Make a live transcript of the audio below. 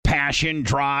Passion,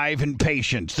 drive, and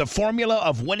patience. The formula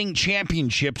of winning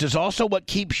championships is also what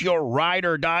keeps your ride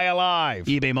or die alive.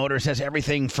 eBay Motors has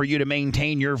everything for you to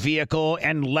maintain your vehicle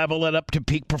and level it up to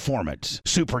peak performance.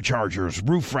 Superchargers,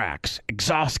 roof racks,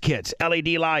 exhaust kits,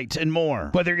 LED lights, and more.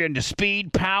 Whether you're into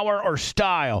speed, power, or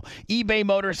style, eBay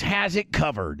Motors has it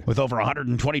covered. With over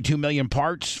 122 million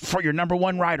parts for your number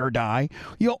one ride or die,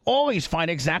 you'll always find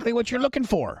exactly what you're looking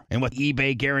for. And with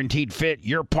eBay Guaranteed Fit,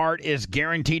 your part is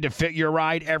guaranteed to fit your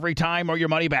ride every time or your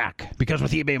money back. Because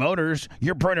with eBay Motors,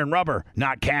 you're burning rubber,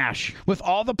 not cash. With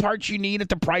all the parts you need at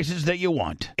the prices that you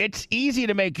want. It's easy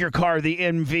to make your car the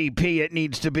MVP it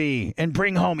needs to be and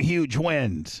bring home huge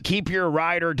wins. Keep your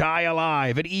ride or die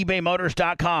alive at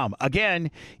ebaymotors.com. Again,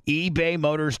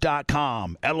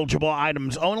 ebaymotors.com. Eligible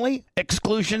items only.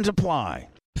 Exclusions apply.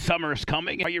 Summer's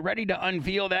coming. Are you ready to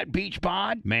unveil that beach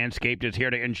bod? Manscaped is here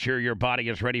to ensure your body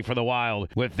is ready for the wild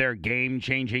with their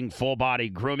game-changing full-body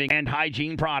grooming and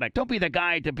hygiene product. Don't be the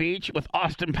guy at the beach with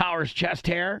Austin Powers chest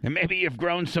hair, and maybe you've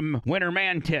grown some winter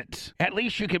man tits. At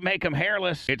least you can make them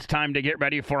hairless. It's time to get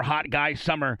ready for hot guy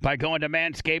summer by going to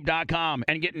manscaped.com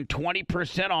and getting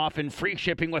 20% off and free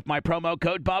shipping with my promo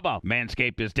code Bubba.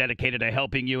 Manscaped is dedicated to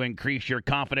helping you increase your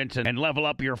confidence and level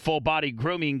up your full-body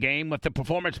grooming game with the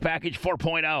Performance Package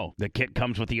 4.0. The kit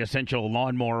comes with the essential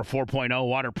Lawnmower 4.0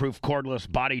 waterproof cordless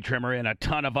body trimmer and a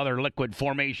ton of other liquid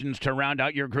formations to round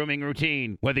out your grooming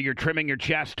routine. Whether you're trimming your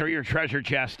chest or your treasure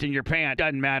chest in your pant,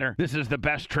 doesn't matter. This is the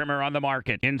best trimmer on the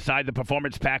market. Inside the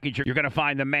Performance Package, you're going to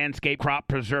find the Manscaped Crop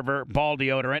Preserver Ball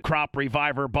Deodorant, Crop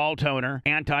Reviver Ball Toner,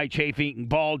 Anti-Chafing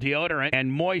Ball Deodorant,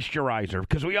 and Moisturizer.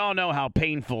 Because we all know how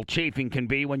painful chafing can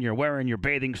be when you're wearing your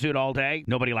bathing suit all day.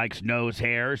 Nobody likes nose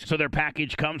hairs, so their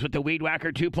package comes with the Weed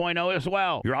Whacker 2.0 as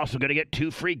well. You're also going to get 2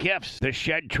 free gifts. The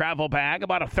Shed Travel Bag,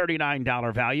 about a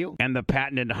 $39 value, and the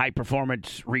patented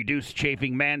high-performance reduced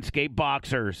chafing Manscaped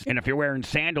Boxers. And if you're wearing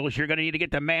sandals, you're going to need to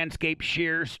get the Manscaped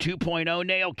Shears 2.0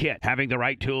 Nail Kit. Having the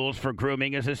right tools for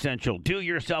grooming is essential. Do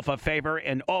yourself a favor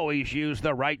and always use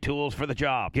the right tools for the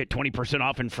job. Get 20%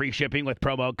 off and free shipping with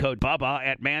promo code Bubba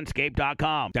at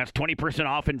manscaped.com. That's 20%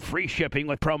 off and free shipping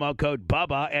with promo code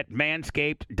Bubba at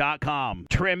manscaped.com.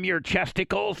 Trim your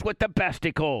chesticles with the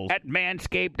besticles at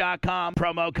manscaped.com.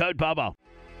 Promo code Bubba.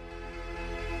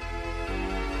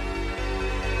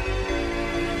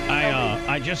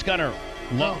 I just got a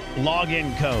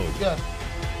login code. Yeah.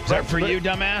 Is that for you,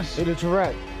 dumbass? It's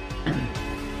red.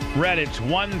 Red, it's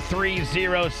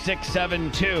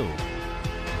 130672.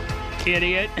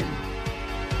 Idiot.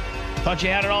 Thought you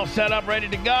had it all set up, ready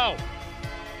to go.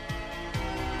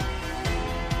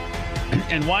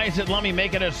 And why is it let me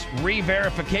making us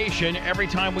re-verification every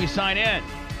time we sign in?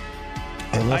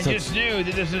 I just knew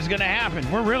that this is going to happen.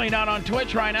 We're really not on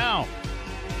Twitch right now.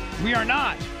 We are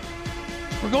not.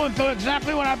 We're going through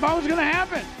exactly what I thought was going to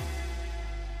happen.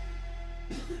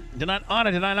 Did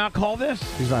I not call this?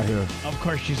 She's not here. Of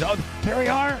course she's. Oh, there we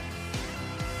are.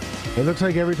 It looks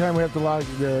like every time we have to log,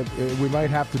 we might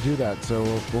have to do that, so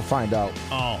we'll find out.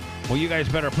 Oh, well, you guys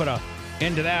better put a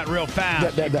into that real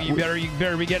fast. You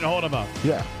better be getting a hold of a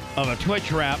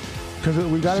Twitch rep. Because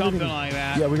we got something like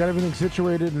that. Yeah, we got everything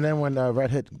situated, and then when Red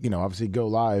hit, obviously go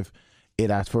live, it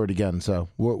asked for it again. So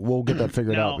we'll get that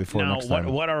figured out before next time.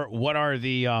 What are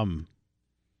the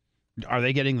Are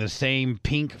they getting the same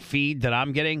pink feed that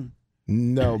I'm getting?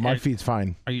 No, my feed's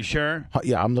fine. Are you sure?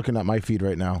 Yeah, I'm looking at my feed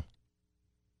right now.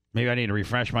 Maybe I need to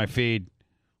refresh my feed.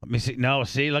 Let me see. No,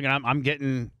 see, look, I'm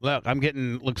getting.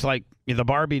 Looks like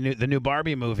the new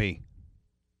Barbie movie.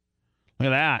 Look at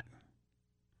that.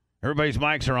 Everybody's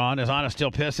mics are on. Is Anna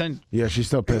still pissing? Yeah, she's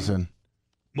still pissing.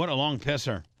 What a long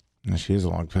pisser. Yeah, she is a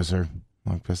long pisser.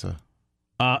 Long pisser.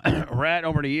 Rat,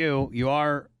 over to you. You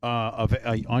are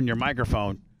on your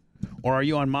microphone. Or are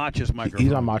you on Macho's microphone?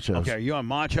 He's on Macho's. Okay, are you on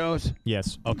Macho's?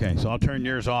 Yes. Okay, so I'll turn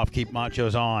yours off. Keep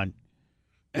Macho's on.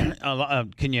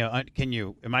 Can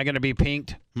you? Am I going to be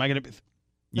pinked? Am I going to be?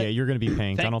 Yeah, you're going to be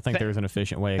pinked. I don't think there's an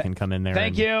efficient way I can come in there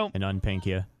and unpink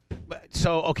you.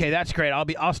 So, okay, that's great.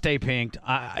 I'll stay pinked.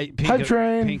 Hype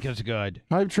train. Pink is good.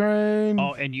 Hype train.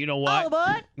 Oh, and you know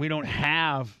what? We don't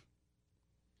have.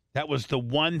 That was the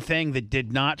one thing that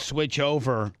did not switch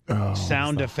over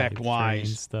sound effect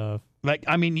wise. Stuff. Like,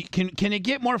 I mean, can it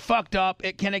get more fucked up?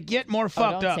 Can it get more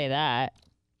fucked up? Don't say that.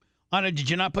 Anna, did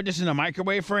you not put this in the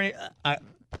microwave for any?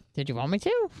 Did you want me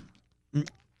to?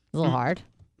 It's a little hard.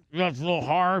 That's a little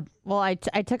hard. Well, I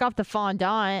took off the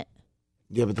fondant.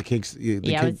 Yeah, but the cake's... The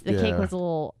cake was a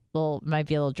little might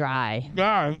be a little dry.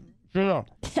 Yeah, sure.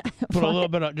 Put a little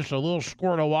bit of, just a little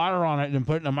squirt of water on it and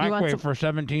put it in the microwave for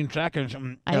 17 seconds.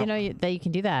 I didn't know that you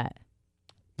can do that.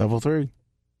 Level 3.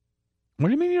 What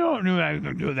do you mean you don't do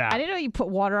that? I didn't know you put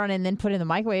water on it and then put it in the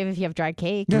microwave if you have dried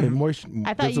cake. Yeah,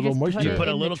 I thought you just moisture. put it put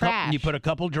a in little the trash. you put a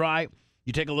couple dry.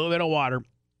 You take a little bit of water,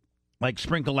 like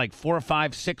sprinkle like 4 or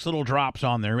 5, 6 little drops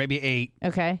on there, maybe 8.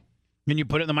 Okay. Then you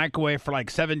put it in the microwave for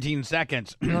like 17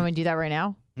 seconds. You want me to do that right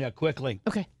now? Yeah, quickly.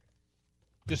 Okay.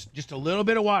 Just a little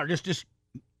bit of water. Just. Here,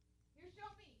 show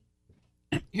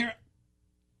me. Here.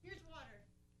 Here's water.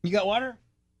 You got water?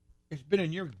 It's been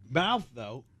in your mouth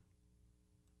though.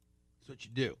 That's what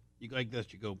you do. You go like this.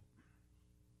 You go.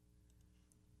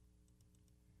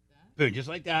 Boom, just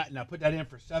like that. Now put that in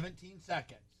for 17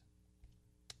 seconds.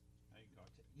 There you go.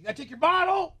 You gotta take your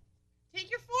bottle. Take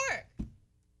your fork.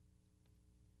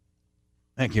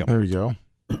 Thank you. There you go.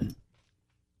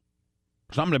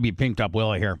 So I'm going to be pinked up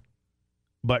Willie here.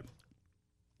 But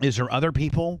is there other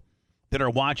people that are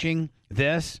watching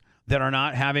this that are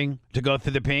not having to go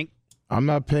through the pink? I'm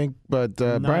not pink, but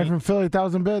Brian from Philly,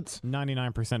 1,000 bits.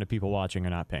 99% of people watching are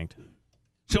not pinked.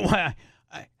 So You're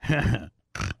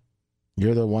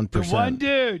the 1%. the one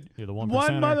dude. You're the 1%.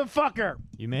 One motherfucker.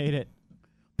 You made it.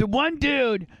 The one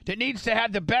dude that needs to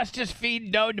have the bestest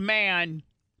feed known to man.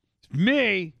 It's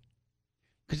me.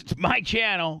 Because it's my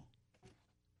channel.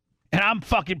 And I'm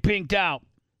fucking pinked out.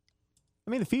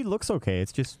 I mean, the feed looks okay.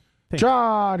 It's just pink.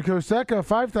 John Koseka,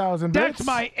 5,000 bits. That's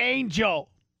my angel.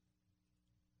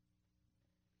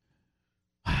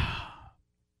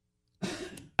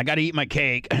 I got to eat my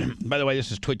cake. By the way,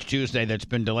 this is Twitch Tuesday that's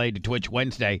been delayed to Twitch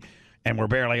Wednesday, and we're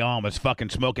barely on with fucking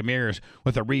smoke and mirrors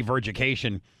with a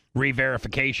re-verification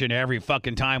every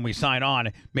fucking time we sign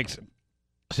on.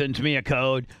 Sends me a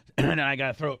code, and I got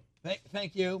to throw it.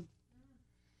 Thank you.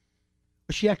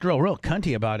 But she acted real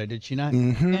cunty about it, did she not?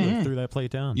 Mm-hmm. Yeah. Threw that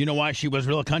plate down. You know why she was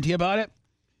real cunty about it?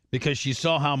 Because she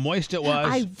saw how moist it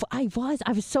was. I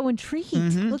was so intrigued.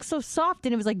 It looked so soft,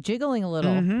 and it was like jiggling a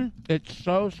little. Mm-hmm. It's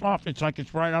so soft. It's like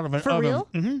it's right out of an For oven. real?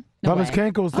 Mm-hmm. No Bubba's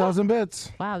way. Cankles, 1,000 bits.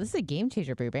 Wow, this is a game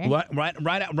changer, Boo Bear. Right.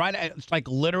 It's like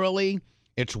literally,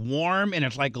 it's warm, and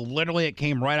it's like literally it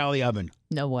came right out of the oven.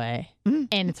 No way. Mm.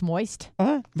 And it's moist.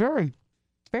 Very.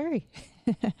 Very.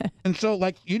 And so,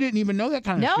 like, you didn't even know that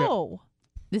kind of shit. No.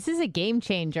 This is a game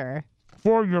changer.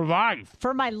 For your life.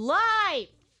 For my life.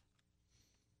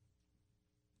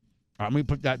 Let me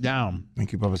put that down.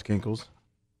 Thank you, Bubba's Cankles.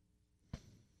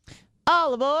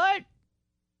 All aboard.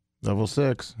 Level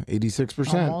 6,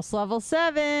 86%. Almost level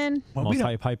 7. Well, Most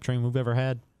hype train we've ever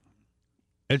had.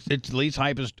 it's the least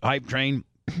hype train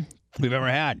we've ever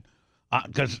had.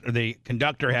 Because the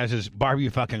conductor has his Barbie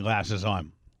fucking glasses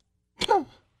on.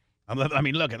 I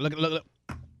mean, look.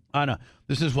 I know.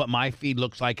 This is what my feed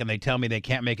looks like, and they tell me they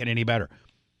can't make it any better.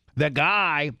 The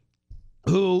guy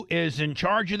who is in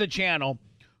charge of the channel,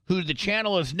 who the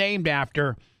channel is named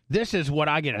after, this is what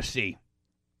I get to see.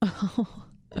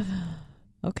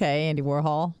 Okay, Andy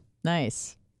Warhol.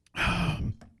 Nice.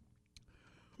 Can't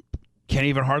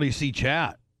even hardly see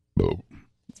chat.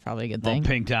 It's probably a good All thing.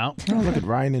 pinked out. Oh, look at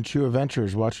Ryan and True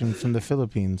Adventures watching from the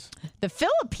Philippines. The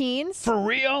Philippines? For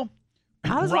real?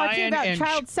 I was watching about and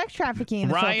child sex trafficking in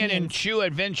the Ryan and Philippines. Chew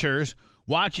Adventures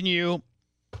watching you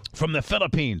from the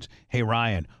Philippines. Hey,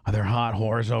 Ryan, are there hot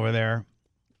whores over there?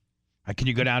 Can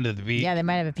you go down to the beach? Yeah, they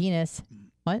might have a penis.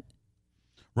 What?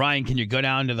 Ryan, can you go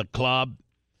down to the club,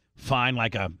 find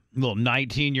like a little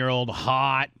 19-year-old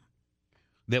hot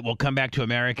that will come back to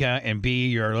America and be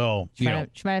your little, She might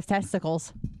have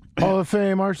testicles. Hall of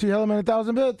Fame, RC Hellman,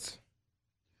 1,000 bits.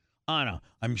 Anna,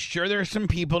 I'm sure there's some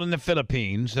people in the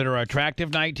Philippines that are attractive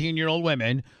 19-year-old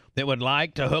women that would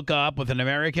like to hook up with an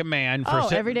American man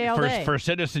for every day, all day. for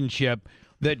citizenship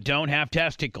that don't have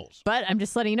testicles. But I'm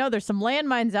just letting you know there's some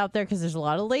landmines out there because there's a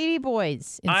lot of lady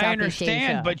boys in I Southeast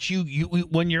understand, Asia. but you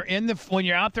when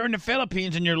you're out there in the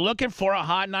Philippines and you're looking for a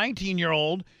hot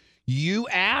 19-year-old, you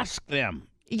ask them.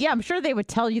 Yeah, I'm sure they would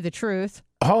tell you the truth.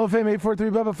 Hall of Fame 843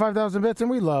 Bubba, 5,000 bits, and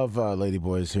we love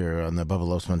ladyboys here on the Bubba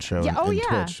Losman show Yeah, and yeah.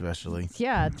 Twitch especially.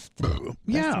 Yeah, it's the best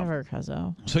Yeah. ever,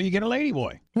 cuzzo. So you get a lady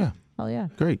boy. Yeah, Hell yeah.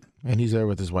 great. And he's there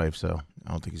with his wife, so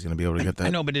I don't think he's going to be able to get that. I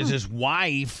know, but is his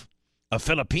wife a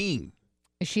Philippine?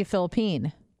 Is she a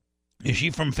Philippine? Is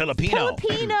she from Filipino?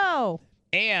 Filipino.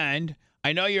 And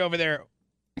I know you're over there.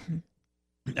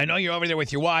 I know you're over there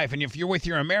with your wife, and if you're with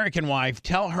your American wife,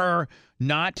 tell her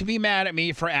not to be mad at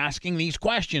me for asking these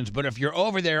questions. But if you're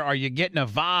over there, are you getting a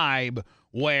vibe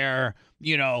where,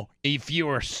 you know, if you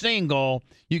were single,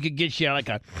 you could get you like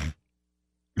a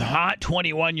hot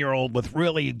 21-year-old with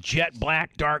really jet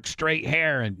black, dark, straight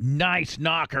hair and nice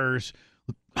knockers,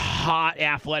 hot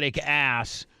athletic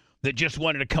ass that just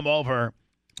wanted to come over.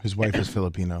 His wife is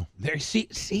Filipino. There,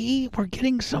 see, we're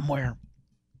getting somewhere.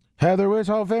 Heather Wish,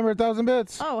 Hall of Famer, 1,000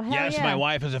 bits. Oh, hell Yes, yeah. my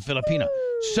wife is a Filipina.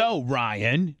 So,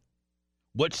 Ryan,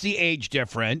 What's the age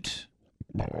difference?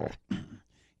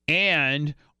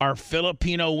 And are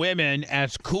Filipino women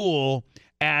as cool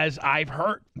as I've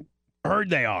heard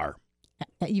they are?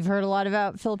 You've heard a lot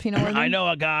about Filipino women? I know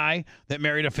a guy that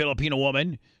married a Filipino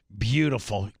woman.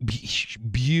 Beautiful.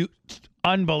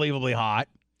 Unbelievably hot.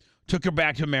 Took her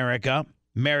back to America.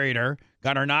 Married her.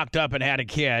 Got her knocked up and had a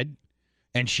kid.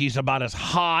 And she's about as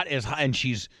hot as... And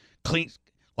she's clean.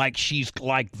 Like she's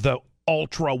like the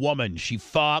ultra woman. She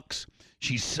fucks.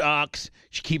 She sucks.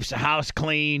 She keeps the house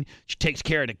clean. She takes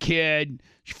care of the kid.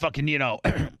 She fucking,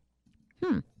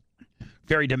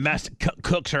 very domestic.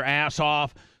 Cooks her ass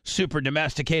off. Super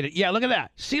domesticated. Yeah, look at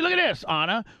that. See, look at this,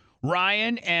 Anna.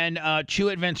 Ryan and Chew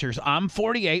Adventures. I'm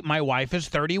 48. My wife is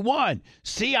 31.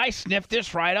 See, I sniffed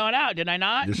this right on out, did I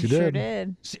not? Yes, you did. Sure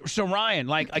did. So, Ryan,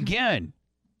 like, again,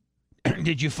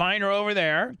 did you find her over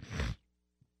there?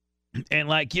 And,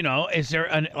 like, is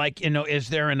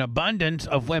there an abundance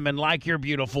of women like your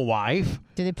beautiful wife?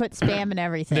 Do they put spam and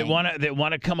everything? that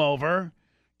want to come over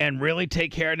and really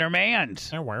take care of their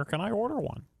mans? And where can I order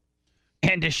one?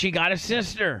 And does she got a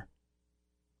sister?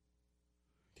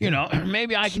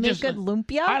 Maybe I can just... Make good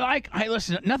lumpia? I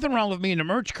listen, nothing wrong with me in the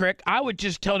Merch Crick. I would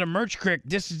just tell the Merch Crick,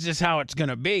 this is just how it's going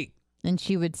to be. And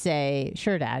she would say,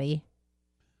 sure, Daddy.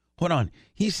 Hold on.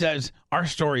 He says, our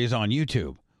story is on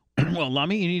YouTube. Well,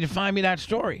 Lummy, you need to find me that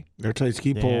story. Airtight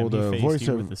Ski Pole, the voice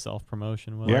of with the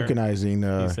self-promotion. recognizing...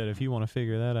 he said, if you want to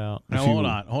figure that out. No,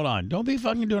 hold on. Don't be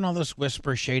fucking doing all this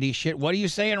whisper shady shit. What are you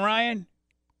saying, Ryan?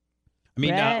 I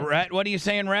mean, Rhett, what are you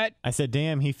saying, Rhett? I said,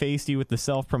 damn, he faced you with the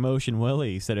self-promotion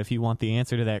Willie. He said, if you want the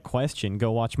answer to that question,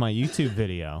 go watch my YouTube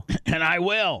video. And I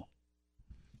will.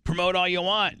 Promote all you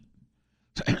want.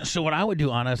 So what I would do,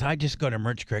 Anna, is I'd just go to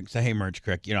Merch Crick and say, hey, Merch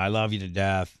Crick, I love you to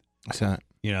death.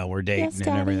 We're dating Yes, and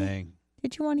Daddy. everything.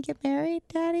 Did you want to get married,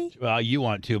 Daddy? Well, you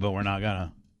want to, but we're not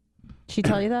going She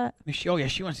tell you that? to. Oh, yeah,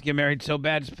 she wants to get married so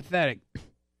bad, it's pathetic.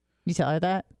 You tell her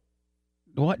that?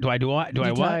 What? Do I do what? you I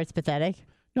tell what? her it's pathetic?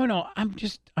 No, I'm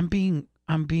being,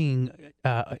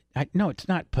 no, it's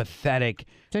not pathetic.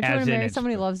 Don't you want to marry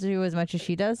somebody who loves you as much as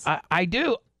she does? I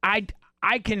do. I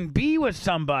can be with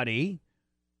somebody.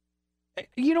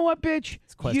 You know what, bitch?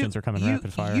 These questions are coming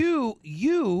rapid fire.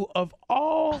 You of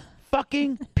all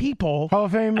fucking people. Hall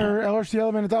of Famer LRC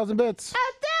Element 1,000 bits.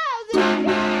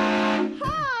 1,000!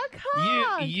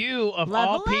 Honk! You of Level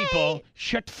all people,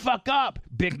 shut the fuck up,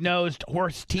 big-nosed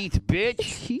horse teeth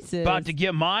bitch. Jesus. About to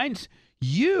get mines.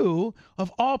 You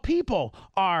of all people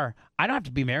are. I don't have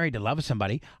to be married to love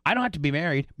somebody. I don't have to be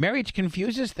married. Marriage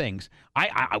confuses things.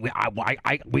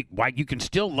 You can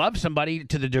still love somebody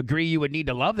to the degree you would need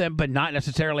to love them, but not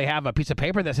necessarily have a piece of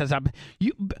paper that says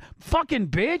you fucking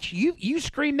bitch. You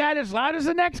scream that as loud as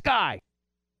the next guy.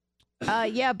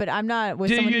 Yeah, but I'm not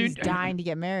with someone who's dying to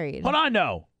get married. Hold on,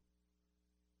 no.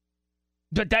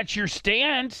 But that's your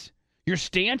stance. Your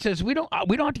stance is we don't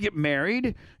have to get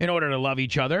married in order to love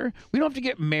each other. We don't have to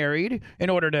get married in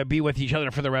order to be with each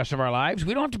other for the rest of our lives.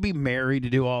 We don't have to be married to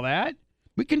do all that.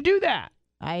 We can do that.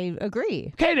 I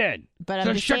agree. Okay, then. But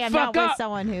I'm just saying I'm not with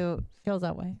someone who feels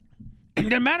that way. It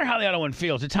doesn't matter how the other one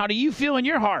feels. It's how do you feel in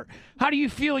your heart? How do you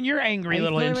feel in your angry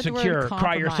little insecure,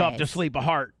 cry yourself to sleep a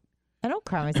heart? I don't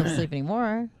cry myself to sleep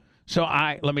anymore. So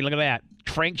let me look at that.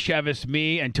 Frank Chevis,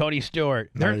 me, and Tony Stewart.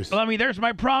 Nice. There's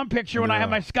my prom picture when I have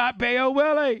my Scott Baio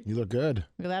Willie. You look good.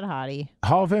 Look at that hottie.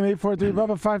 Hall of Fame 843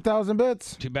 Bubba 5,000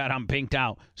 bits. Too bad I'm pinked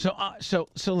out. So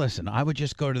listen, I would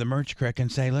just go to the Merch Crick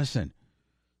and say, listen,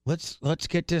 let's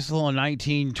get this little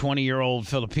 19, 20-year-old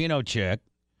Filipino chick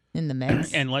in the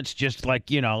mix, and let's just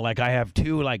like I have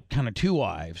two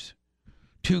wives,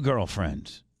 two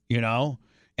girlfriends,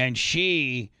 and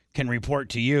she can report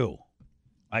to you.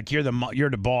 Like you're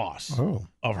the boss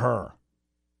of her.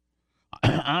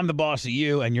 I'm the boss of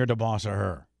you, and you're the boss of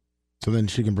her. So then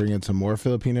she can bring in some more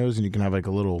Filipinos, and you can have like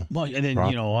a little. Well, and then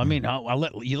I'll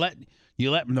let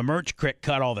the Merch Crick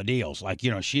cut all the deals. Like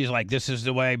she's like, this is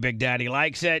the way Big Daddy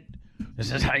likes it.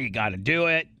 This is how you got to do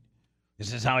it.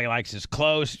 This is how he likes his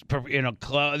clothes.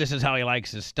 This is how he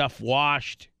likes his stuff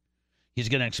washed. He's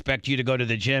gonna expect you to go to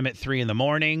the gym at 3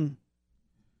 a.m.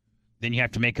 Then you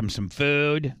have to make him some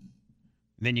food.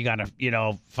 Then you got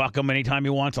to, fuck him anytime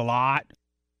he wants a lot.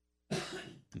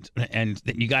 And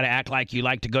you got to act like you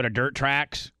like to go to dirt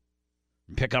tracks,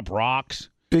 pick up rocks.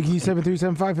 Big E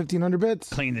 7375 1,500 bits.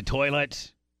 Clean the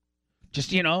toilets. Just,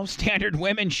 standard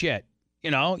women shit,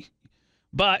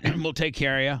 But we'll take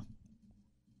care of you.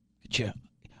 Get you.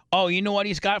 Oh, you know what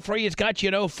he's got for you? He's got,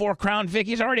 4 Crown Vic.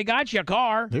 He's already got you a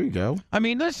car. There you go. I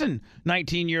mean, listen,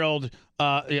 19-year-old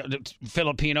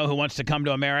Filipino who wants to come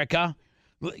to America.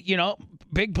 You know,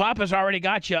 Big Papa's already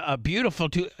got you a beautiful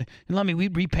we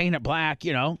repaint it black,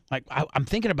 you know. Like I'm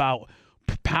thinking about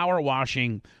power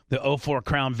washing the 04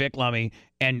 Crown Vic, Lummy,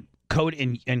 and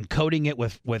coating it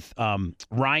with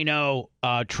Rhino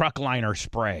truck liner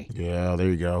spray. Yeah, there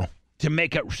you go. To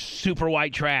make it super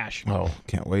white trash. Oh,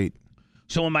 can't wait.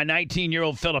 So when my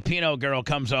 19-year-old Filipino girl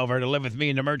comes over to live with me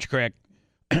in the Merch Creek,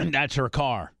 that's her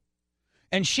car.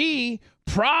 And she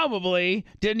probably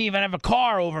didn't even have a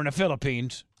car over in the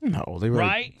Philippines. No, they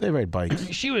ride bikes.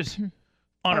 She was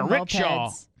on a rickshaw.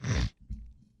 Mopeds.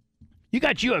 You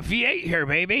got you a V8 here,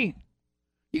 baby.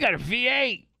 You got a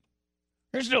V8.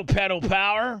 There's no pedal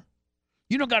power.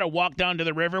 You don't got to walk down to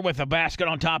the river with a basket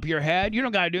on top of your head. You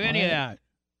don't got to do any of that.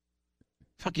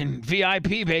 Fucking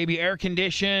VIP, baby. Air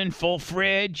conditioned, full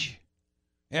fridge,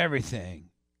 everything.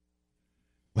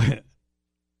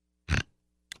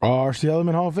 RC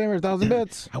Element Hall of Famer, 1,000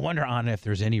 bits. I wonder, Anna, if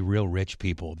there's any real rich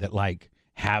people that like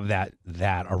have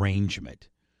that arrangement,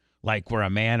 like where a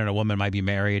man and a woman might be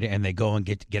married and they go and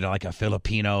get like a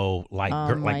Filipino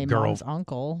my girl. mom's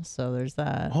uncle. So there's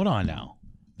that. Hold on now.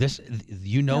 This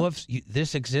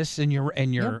this exists in your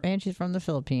Yep, and she's from the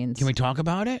Philippines. Can we talk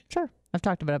about it? Sure, I've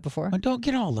talked about it before. Well, don't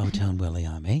get all low tone Willie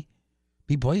on me.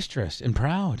 Be boisterous and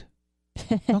proud.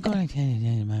 Don't go like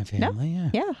my family.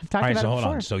 No. Yeah, I've talked all right, about so it hold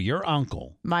before. on. So your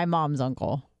uncle, My mom's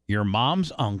uncle. your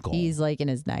mom's uncle. He's like in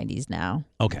his 90s now.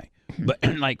 Okay, but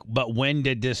but when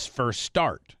did this first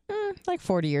start? Like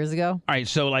 40 years ago. All right,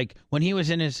 so like when he was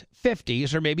in his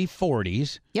 50s or maybe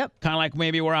 40s. Yep. Kind of like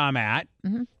maybe where I'm at.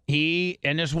 Mm-hmm. He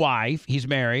and his wife. He's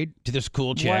married to this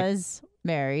cool chick. Was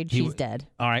married. She's dead.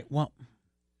 All right. Well,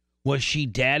 was she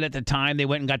dead at the time they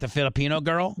went and got the Filipino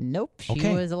girl? Nope. She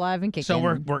Okay. was alive and kicking. So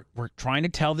we're trying to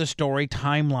tell the story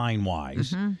timeline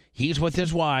wise. Mm-hmm. He's with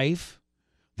his wife.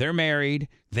 They're married.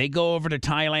 They go over to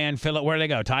Thailand. Where do they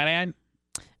go? Thailand.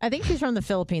 I think she's from the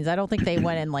Philippines. I don't think they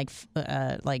went and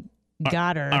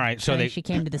got her. All right, so she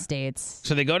came to the States.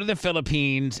 So they go to the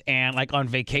Philippines and like on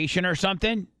vacation or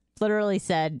something. Literally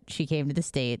said she came to the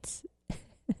States.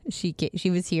 She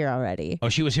was here already. Oh,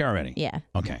 she was here already. Yeah.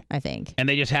 Okay. I think. And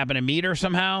they just happened to meet her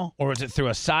somehow, or was it through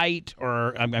a site?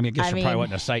 Or I guess there probably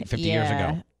wasn't a site 50 years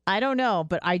ago. I don't know,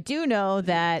 but I do know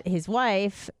that his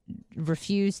wife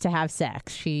refused to have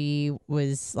sex. She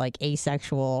was like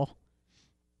asexual.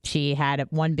 She had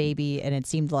one baby, and it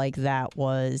seemed like that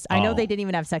was. I know they didn't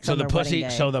even have sex on their wedding day.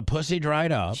 So the pussy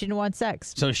dried up. She didn't want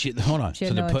sex. So hold on. She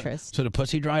had no interest. So the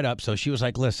pussy dried up. So she was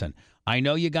like, "Listen, I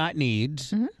know you got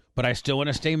needs, but I still want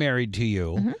to stay married to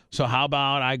you. So how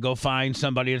about I go find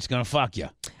somebody that's gonna fuck you?"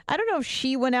 I don't know if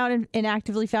she went out and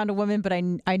actively found a woman, but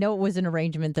I know it was an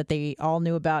arrangement that they all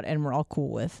knew about and were all cool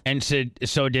with. And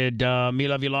so did Me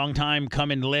Love You Long Time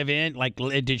come and live in? Like,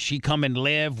 did she come and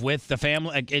live with the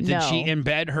family? Like, did she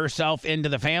embed herself into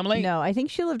the family? No, I think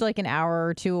she lived like an hour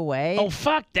or two away. Oh,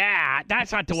 fuck that.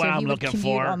 That's not the one I'm looking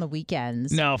for. On the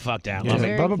weekends. No, fuck that. Yeah,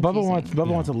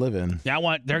 Bubba wants to live in.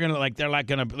 Yeah, they're gonna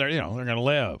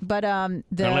live. But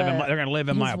they're gonna live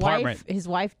in my apartment. His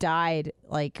wife died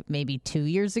like maybe 2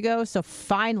 years ago. So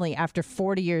finally, after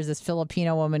 40 years, this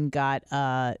Filipino woman got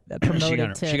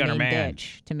promoted to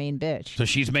main bitch. So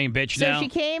she's main bitch now. So she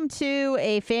came to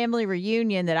a family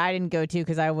reunion that I didn't go to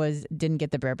because I didn't get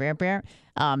the bear.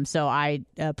 So I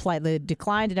politely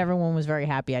declined, and everyone was very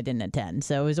happy I didn't attend.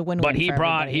 So it was a win-win. But he for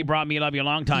brought Me Love You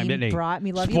Long Time, didn't he? He brought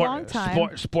Me Love You Long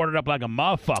Time. Sported up like a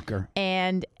motherfucker.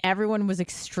 And everyone was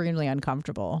extremely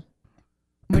uncomfortable.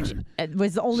 Which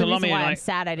was the only reason why I'm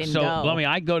sad I didn't go. So,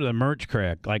 I go to the Merch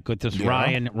Creek, like with this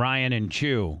Ryan and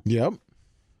Chew. Yep.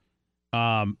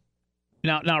 Now,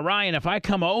 Ryan, if I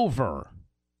come over,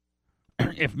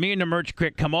 if me and the Merch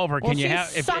Creek come over, can you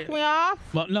suck me off?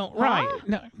 Well, no,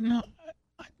 Ryan, no.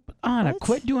 Anna,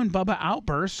 quit doing Bubba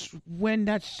outbursts when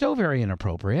that's so very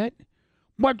inappropriate.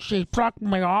 What, she sucked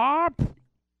me off?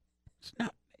 It's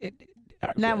not...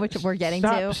 Not what we're getting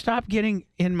to. Stop getting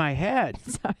in my head.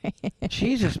 Sorry.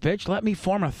 Jesus, bitch, let me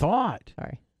form a thought.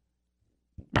 Sorry.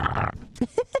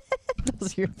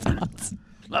 Those are your thoughts.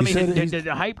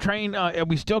 The hype train, are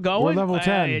we still going? We're level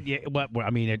 10.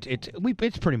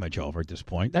 It's pretty much over at this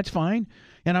point. That's fine.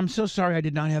 And I'm so sorry I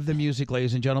did not have the music,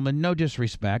 ladies and gentlemen. No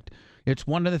disrespect. It's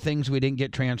one of the things we didn't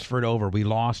get transferred over. We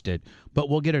lost it, but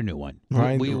we'll get a new one.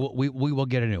 Ryan, we will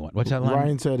get a new one. What's that line?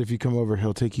 Ryan said if you come over,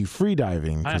 he'll take you free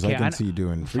diving because I can see you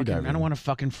doing free diving. I don't want to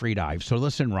fucking free dive. So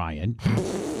listen, Ryan. I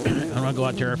don't want to go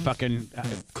out there fucking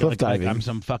cliff diving. I'm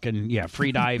some fucking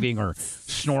free diving or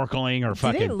snorkeling or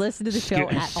fucking. Did they listen to the show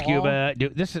at scuba?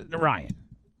 Dude, this is Ryan.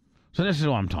 So this is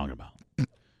what I'm talking about.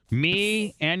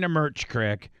 Me and the Merch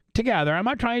Creek together. I'm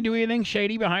not trying to do anything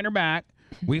shady behind her back.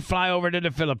 We fly over to the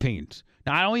Philippines.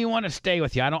 I don't even want to stay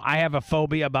with you. I have a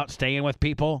phobia about staying with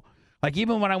people. Like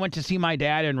even when I went to see my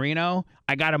dad in Reno,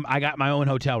 I got my own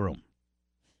hotel room.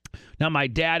 Now my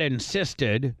dad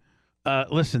insisted,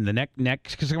 listen, the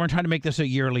next because we're trying to make this a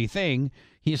yearly thing.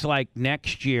 He's like,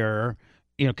 next year,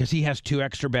 because he has 2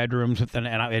 extra bedrooms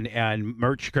and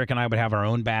Merch Crick and I would have our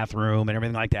own bathroom and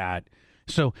everything like that.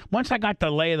 So once I got the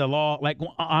lay of the law, like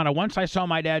Anna, once I saw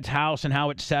my dad's house and how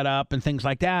it's set up and things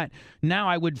like that, now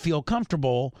I would feel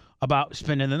comfortable about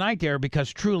spending the night there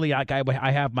because truly, like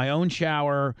I have my own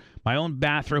shower, my own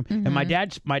bathroom, and my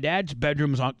dad's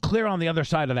bedroom's clear on the other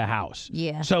side of the house.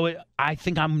 Yeah. So I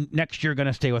think I'm next year going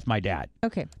to stay with my dad.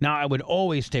 Okay. Now I would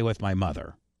always stay with my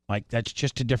mother. Like that's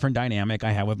just a different dynamic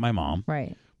I have with my mom.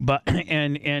 Right. But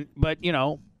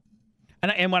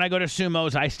And when I go to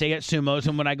Sumo's, I stay at Sumo's,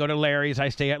 and when I go to Larry's, I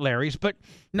stay at Larry's. But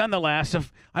nonetheless,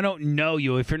 if I don't know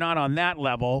you, if you're not on that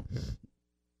level,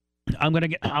 I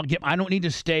don't need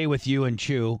to stay with you and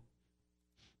Chew.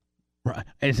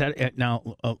 Is that it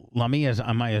now? Lummy,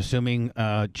 am I assuming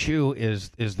Chew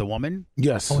is the woman?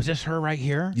 Yes. Oh, is this her right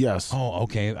here? Yes. Oh,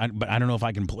 okay. But I don't know if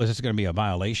I can. Is this going to be a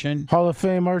violation? Hall of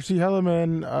Fame, R.C.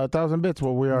 Hellerman, 1,000 bits.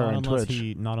 Well, we are on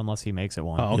Twitch. Not unless he makes it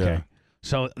one. Oh, okay. Yeah.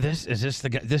 So this is the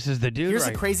dude. Here's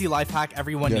right? a crazy life hack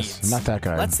everyone Yes, needs. not that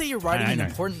guy. Let's say you're writing I an know.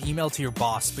 important email to your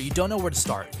boss, but you don't know where to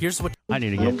start. Here's what I need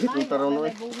to get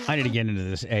into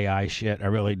this AI shit. I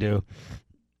really do.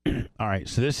 All right,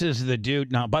 so this is the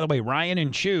dude. Now, by the way, Ryan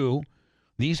and Chew,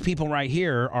 these people right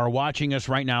here are watching us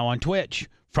right now on Twitch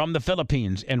from the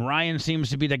Philippines, and Ryan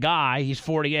seems to be the guy. He's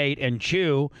 48, and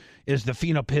Chew is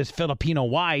his Filipino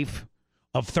wife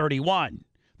of 31.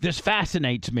 This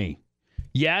fascinates me.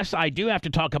 Yes, I do have to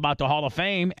talk about the Hall of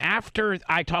Fame after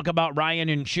I talk about Ryan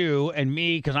and Chew and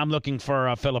me because I'm looking for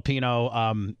a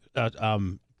Filipino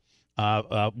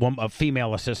a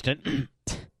female assistant.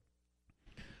 I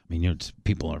mean,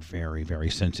 people are very, very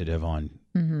sensitive on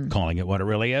calling it what it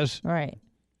really is. Right.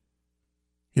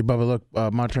 Hey, Bubba,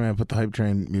 look, Macho Man put the Hype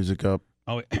Train music up.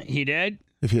 Oh, he did?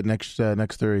 If you hit next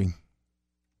 3.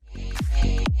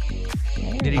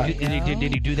 Did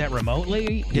he do that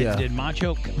remotely? Did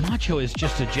Macho is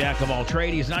just a jack of all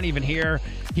trades. He's not even here.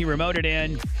 He remoted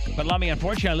in. But Lummy,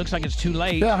 unfortunately, it looks like it's too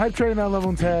late. Yeah, Hype Train on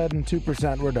level 10 and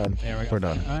 2%. We're done. There we go. We're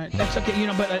done. All right. That's okay,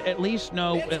 but at least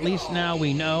now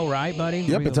we know, right, buddy?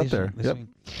 Yep, it's up there. Yep.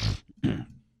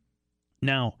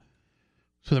 Now,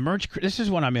 so the merch, this is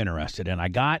what I'm interested in.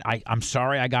 I'm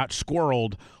sorry I got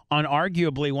squirreled on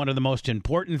arguably one of the most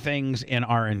important things in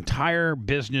our entire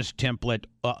business template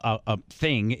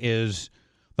thing is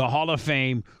the Hall of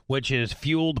Fame, which is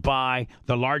fueled by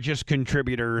the largest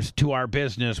contributors to our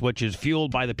business, which is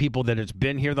fueled by the people that has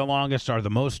been here the longest, are the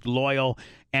most loyal,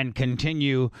 and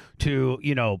continue to,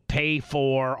 pay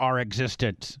for our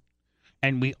existence.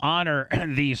 And we honor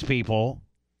these people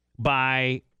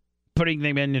by putting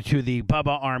them into the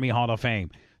Bubba Army Hall of Fame.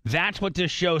 That's what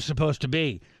this show's supposed to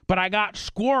be. But I got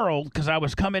squirreled because I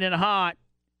was coming in hot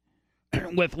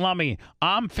with Lummy.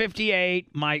 I'm 58.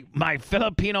 My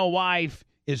Filipino wife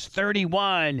is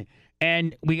 31,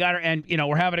 and we got her, and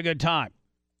we're having a good time.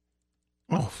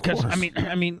 Oh, of Because course.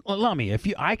 I mean, Lummy, if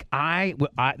you,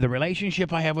 the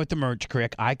relationship I have with the Merch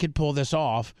Crick, I could pull this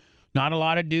off. Not a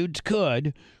lot of dudes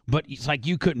could, but it's like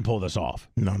you couldn't pull this off.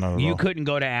 No, not at You all. couldn't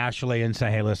go to Ashley and say,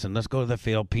 "Hey, listen, let's go to the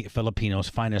Filipinos,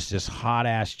 find us this hot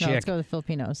ass chick." No, let's go to the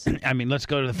Filipinos. I mean, let's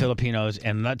go to the Filipinos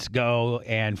and let's go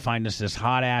and find us this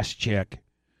hot ass chick,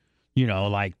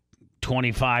 like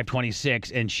 25,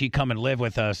 26, and she come and live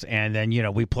with us, and then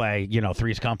we play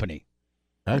Three's Company.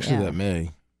 Actually, Yeah.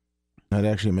 that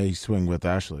actually may swing with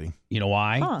Ashley. You know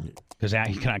why? Huh. Because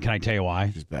can I tell you why?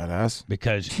 She's badass.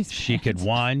 Because she could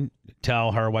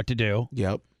tell her what to do.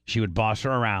 Yep. She would boss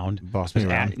her around. Boss me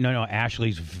around. No,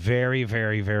 Ashley's very,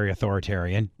 very, very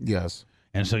authoritarian. Yes.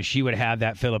 And so she would have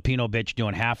that Filipino bitch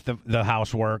doing half the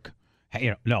housework.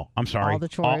 No, I'm sorry. All the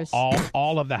chores.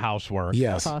 All of the housework.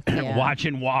 Yes. Fuck yeah.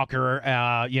 Watching Walker,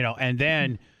 and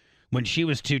then when she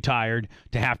was too tired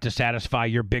to have to satisfy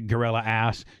your big gorilla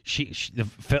ass,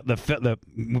 the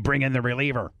bring in the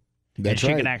reliever. That's and she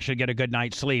right. can actually get a good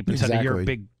night's sleep instead of your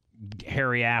Exactly. big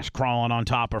hairy ass crawling on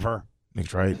top of her.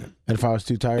 That's right. And if I was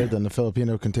too tired, then the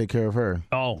Filipino can take care of her.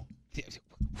 Oh,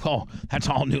 that's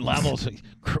all new levels.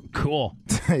 Cool.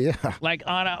 Yeah. Like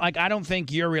Anna, I don't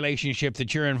think your relationship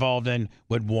that you're involved in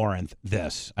would warrant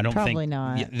this. I don't Probably think.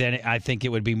 not. Then I think it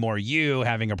would be more you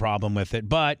having a problem with it.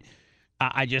 But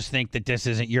I just think that this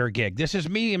isn't your gig. This is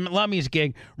me and Lummy's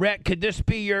gig. Rhett, could this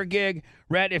be your gig?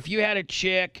 Rhett, if you had a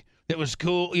chick that was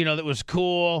cool,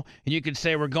 and you could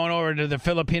say we're going over to the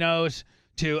Filipinos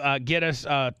to get us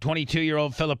a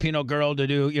 22-year-old Filipino girl to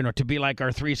do, to be like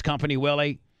our Three's Company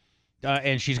Willie.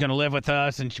 and she's gonna live with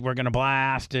us, and we're gonna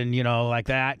blast, and like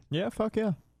that. Yeah, fuck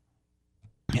yeah.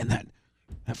 And that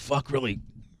fuck really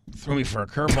threw me for a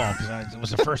curveball because it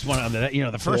was the first one of the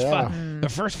the first fuck. The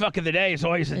first fuck of the day is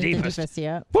always the deepest.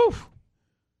 Yeah. Woo!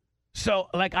 So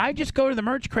I just go to the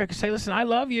merch crick and say, listen, I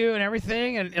love you and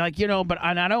everything, and but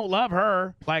I don't love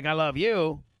her like I love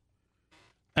you.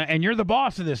 And you're the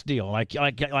boss of this deal, like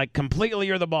completely.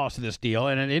 You're the boss of this deal.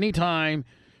 And at any time,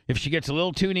 if she gets a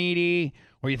little too needy,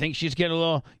 or you think she's getting a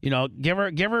little, give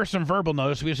her some verbal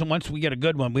notice. Once we get a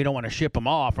good one, we don't want to ship them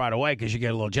off right away because you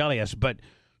get a little jealous. But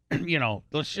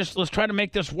let's try to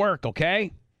make this work,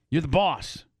 okay? You're the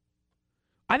boss.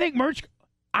 I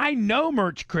know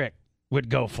Merch Crick would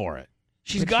go for it.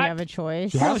 Would she have a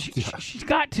choice? Well, she's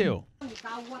got to.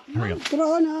 Here we go.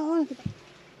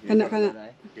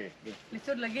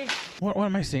 What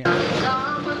am I seeing? Is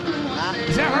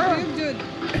that her?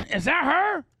 Is that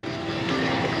her?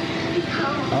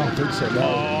 I don't think so.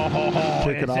 No.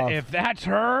 Take it off. If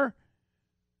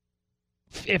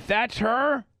that's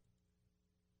her,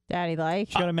 Daddy like.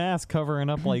 She's got a mask covering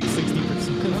up like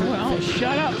 60%. Well,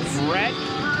 shut up, Brett.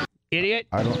 Idiot.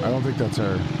 I don't think that's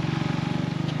her.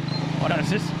 What is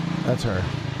this? That's her.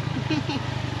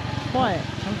 What?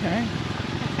 Okay.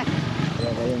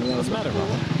 What's the matter,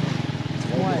 Bubba?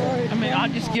 What? I mean, I'll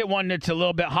just get one that's a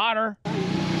little bit hotter.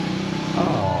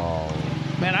 Oh.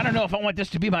 Man, I don't know if I want this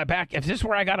to be my back. Is this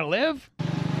where I got to live?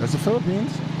 That's the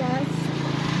Philippines.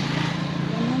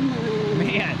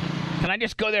 Man, can I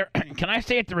just go there? Can I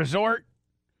stay at the resort?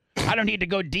 I don't need to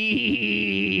go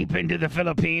deep into the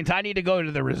Philippines. I need to go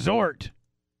to the resort.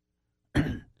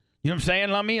 You know what I'm saying,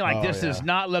 Lummy? This does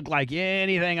not look like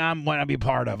anything I'm going to be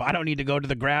part of. I don't need to go to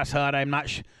the grass hut. I'm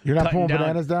not. You're not pulling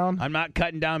bananas down? I'm not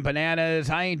cutting down bananas.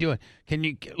 I ain't doing.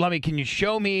 Lummy? Can you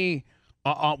show me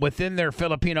within their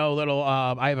Filipino little?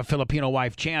 I have a Filipino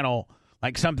wife channel,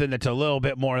 like something that's a little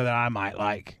bit more than I might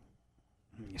like.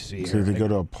 Let me see. So they go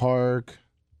to a park,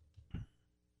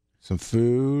 some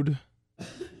food.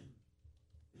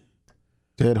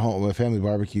 Stay at home with family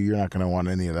barbecue. You're not going to want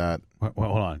any of that. Well,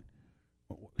 hold on.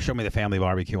 Show me the family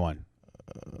barbecue one.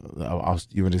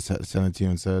 You would just send it to you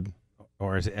and said.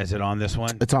 Or is it on this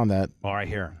one? It's on that. All right,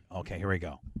 here. Okay, here we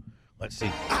go. Let's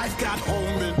see. I've got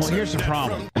home. Well, here's the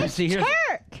problem. See,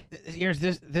 here's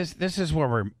this. This is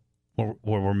where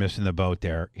we're missing the boat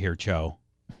here, Cho,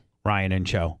 Ryan and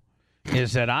Cho,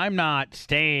 is that I'm not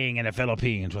staying in the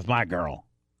Philippines with my girl.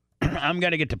 I'm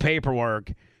gonna get the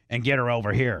paperwork and get her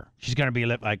over here. She's gonna be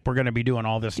we're gonna be doing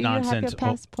all this nonsense. Do you have your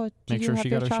passport? Make sure she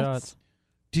got her shots.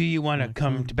 Do you want to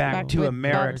come back to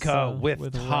America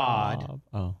with Todd?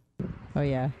 Oh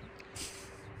yeah.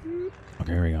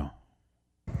 Okay, here we go.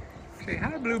 Say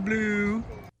hi, Blue.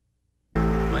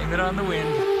 Blame it on the wind.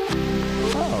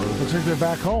 Oh, looks like they're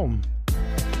back home.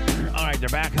 All right, they're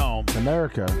back home.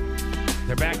 America.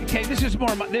 They're back. Okay, this is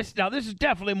more this is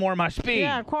definitely more my speed.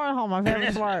 Yeah, cornhole, my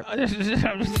favorite sport.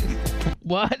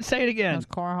 What? Say it again. That's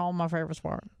cornhole, my favorite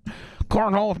sport.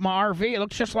 Cornhole with my RV. It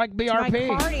looks just like BRP.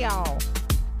 My cardio.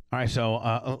 All right, so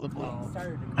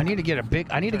I need to get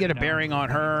a bearing on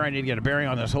her. I need to get a bearing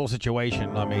on this whole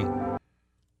situation. Let me.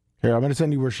 Here, I'm going to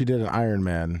send you where she did an Iron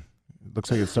Man. It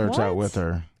looks like it starts out with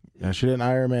her. Yeah, she did an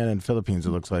Iron Man in Philippines.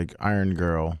 It looks like Iron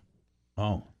Girl.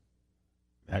 Oh,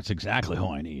 that's exactly who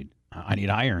I need. I need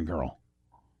Iron Girl.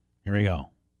 Here we go.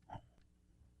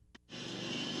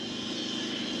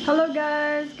 Hello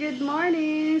guys, good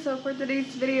morning. So for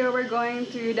today's video, we're going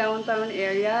to downtown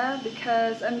area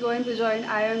because I'm going to join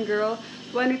Iron Girl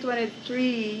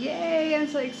 2023. Yay, I'm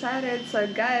so excited. So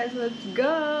guys, let's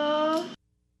go.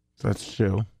 So that's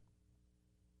true.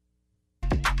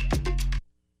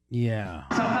 Yeah.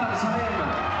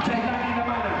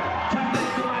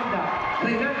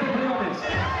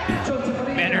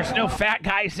 Man, there's no fat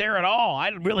guys there at all. I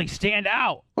really stand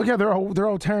out. Look, yeah, they're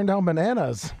all tearing down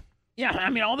bananas. Yeah, I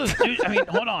mean, all those dudes,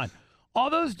 hold on. All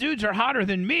those dudes are hotter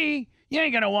than me. You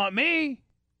ain't going to want me.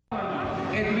 Look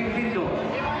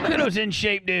at those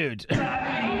in-shape dudes.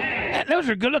 Those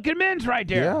are good-looking men's right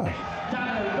there.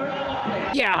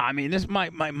 Yeah. Yeah, I mean, this my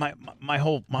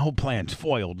whole plan's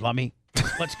foiled, Lummy.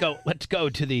 Let's go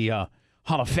to the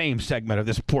Hall of Fame segment of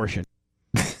this portion.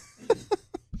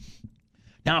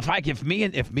 Now, if me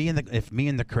and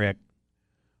the crick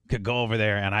could go over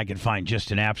there and I could find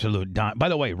just an absolute dime. By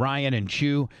the way, Ryan and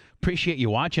Chew, appreciate you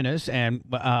watching us, and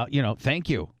thank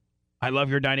you. I love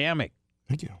your dynamic.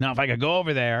 Thank you. Now, if I could go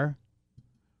over there,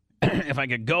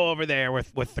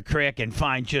 with the crick and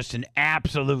find just an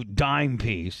absolute dime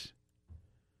piece,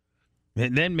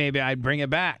 then maybe I'd bring it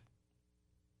back.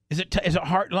 Is it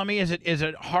hard, Lummy? Is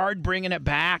it hard bringing it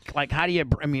back? Like, how do you?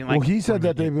 I mean, like. Well, he said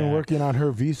that they've been working on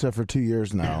her visa for 2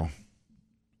 years now.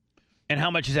 And how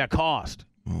much does that cost?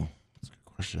 Oh, that's a good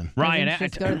question. Ryan,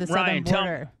 Just go to the southern Ryan,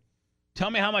 border.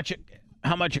 tell me how much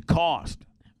it cost.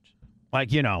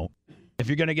 Like, you know, if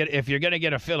you're gonna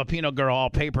get a Filipino girl all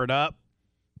papered up,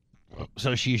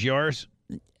 so she's yours.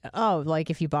 Oh, like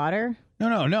if you bought her?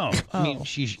 No. I mean, Oh.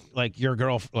 she's like your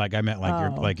girl. Like I meant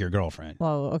like your girlfriend.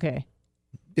 Well, okay.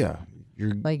 Yeah,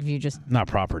 you're Like if you just, Not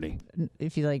property.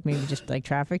 if you like maybe just like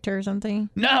trafficked her or something?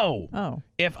 No. Oh.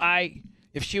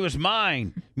 If she was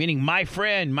mine, meaning my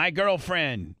friend, my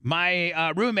girlfriend,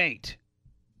 my roommate,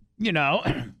 you know,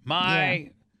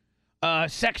 my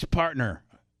sex partner,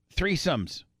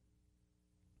 threesomes,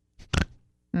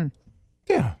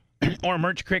 yeah. or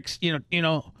Merch Crick's, you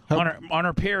know, on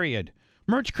her period.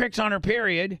 Merch Crick's on her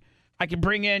period. I can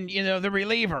bring in, you know, the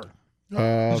reliever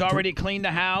who's already cleaned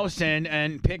the house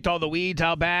and picked all the weeds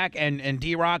out back and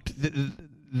de-rocked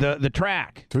the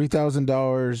track.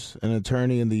 $3,000, an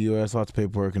attorney in the U.S., lots of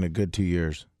paperwork, in a good 2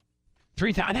 years.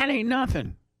 3,000. That ain't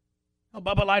nothing. Oh,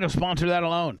 Bubba Light will sponsor that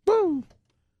alone. Woo!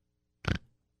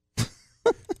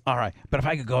 All right, but if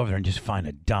I could go over there and just find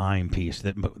a dime piece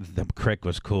that the Crick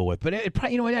was cool with, but it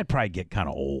probably, you know what, that'd probably get kind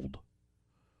of old.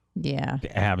 Yeah.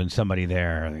 Having somebody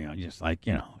there, you know, just like,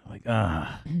 you know, like,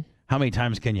 how many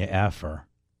times can you F her?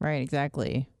 Right,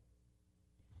 exactly.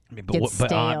 I mean, Gets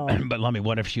stale. but let me,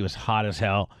 what if she was hot as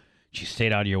hell? She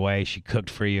stayed out of your way. She cooked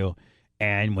for you.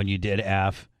 And when you did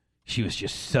F, she was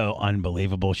just so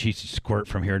unbelievable. She used to squirt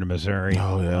from here to Missouri.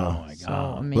 Oh, yeah. Oh, my So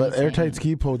God. amazing. But Airtight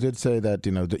Ski Pole did say that,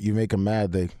 you know, that you make them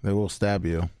mad, they will stab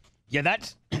you. Yeah,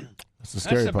 that's That's the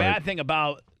scary the part. bad thing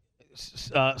about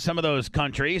some of those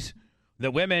countries.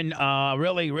 The women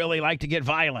really, really like to get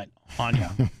violent on you.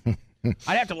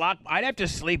 I'd have to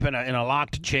sleep in a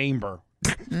locked chamber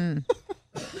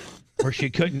where she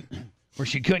couldn't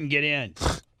get in.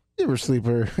 You ever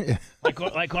sleeper? Yeah.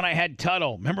 Like when I had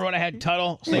Tuttle. Remember when I had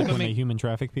Tuttle sleep Like with when they me? human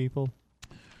traffic people.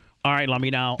 All right, let me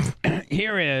now.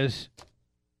 Here is.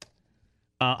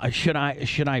 Should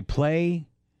I play?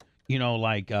 You know,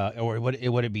 like, or would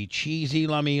it be cheesy,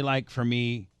 Lummy? Like for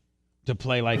me to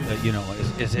play like the, you know,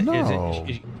 is it? No.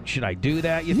 Should I do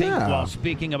that? You think? Yeah. While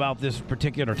speaking about this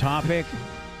particular topic,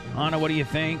 Anna, what do you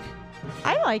think?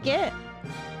 I like it.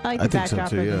 I like I the think so backdrop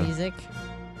too, of the yeah. music.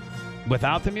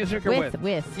 Without the music or with?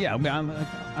 With. Yeah,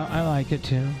 I like it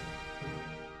too.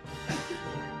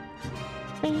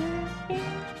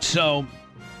 So,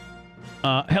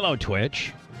 hello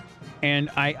Twitch, and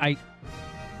I've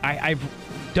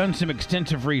done some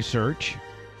extensive research,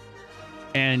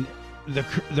 and the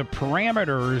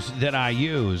parameters that I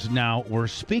use. Now we're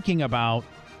speaking about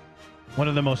one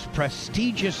of the most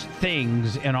prestigious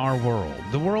things in our world,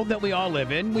 the world that we all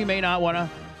live in. We may not want to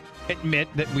admit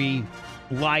that we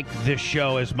like this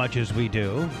show as much as we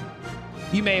do.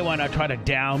 You may want to try to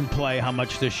downplay how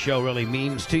much this show really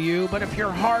means to you, but if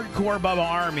you're hardcore Bubba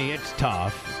Army, it's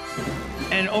tough.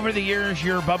 And over the years,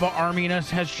 your Bubba Arminess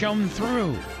has shown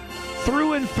through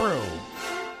and through.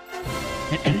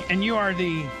 And you are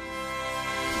the...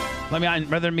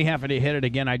 rather than me having to hit it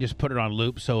again, I just put it on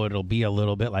loop so it'll be a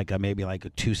little bit like maybe a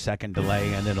 2-second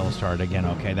delay, and then it'll start again.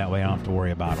 Okay, that way I don't have to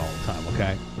worry about it all the time,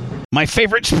 okay? My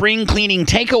favorite spring cleaning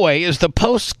takeaway is the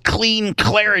post-clean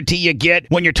clarity you get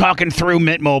when you're talking through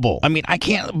Mint Mobile. I mean, I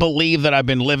can't believe that I've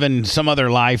been living some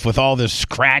other life with all this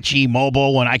scratchy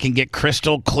mobile when I can get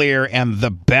crystal clear and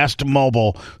the best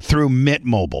mobile through Mint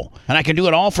Mobile. And I can do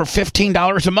it all for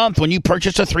 $15 a month when you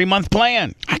purchase a 3-month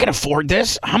plan. I can afford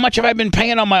this. How much have I been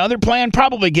paying on my other plan?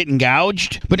 Probably getting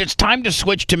gouged. But it's time to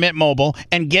switch to Mint Mobile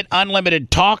and get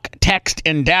unlimited talk, text,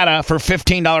 and data for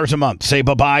 $15 a month. Say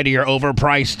bye-bye to your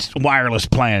overpriced wireless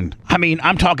plan. I mean,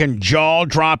 I'm talking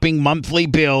jaw-dropping monthly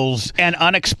bills and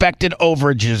unexpected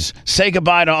overages. Say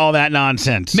goodbye to all that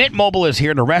nonsense. Mint Mobile is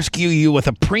here to rescue you with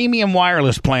a premium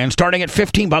wireless plan starting at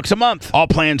 $15 a month. All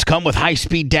plans come with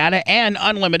high-speed data and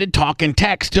unlimited talk and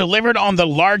text delivered on the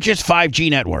largest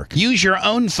 5G network. Use your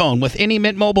own phone with any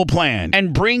Mint Mobile plan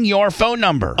and bring your phone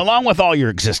number along with all your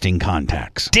existing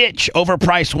contacts. Ditch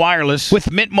overpriced wireless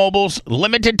with Mint Mobile's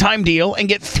limited time deal and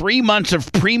get 3 months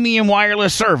of premium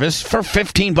wireless service for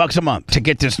 $15 a month. To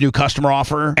get this new customer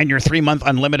offer and your 3-month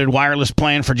unlimited wireless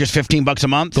plan for just $15 a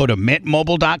month, go to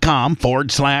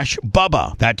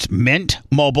mintmobile.com/Bubba. That's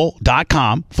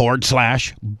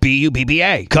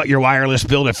mintmobile.com/BUBBA. Cut your wireless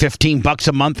bill to $15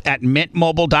 a month at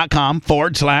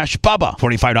mintmobile.com/Bubba.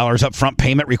 $45 upfront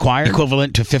payment required,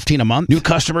 equivalent to $15 a month. New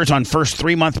customers on first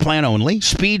 3-month plan only.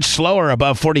 Speed slower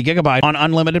above 40 gigabyte on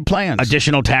unlimited plans.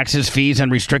 Additional taxes, fees,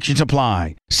 and restrictions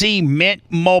apply. See Mint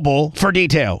Mobile for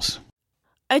details.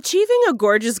 Achieving a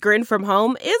gorgeous grin from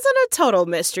home isn't a total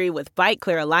mystery with Bite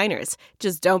Clear aligners.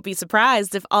 Just don't be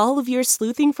surprised if all of your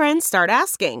sleuthing friends start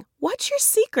asking, "What's your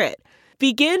secret?"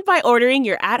 Begin by ordering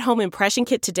your at-home impression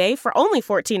kit today for only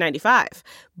 $14.95.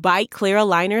 Bite Clear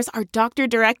aligners are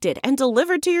doctor-directed and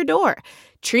delivered to your door.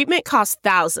 Treatment costs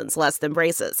thousands less than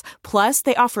braces. Plus,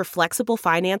 they offer flexible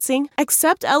financing,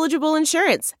 accept eligible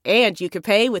insurance, and you can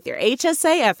pay with your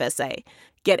HSA FSA.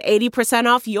 Get 80%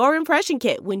 off your impression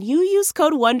kit when you use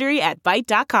code WONDERY at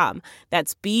Byte.com.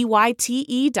 That's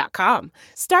BYTE.com.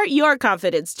 Start your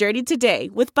confidence journey today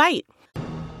with Byte.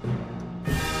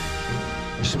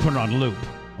 Just put it on loop,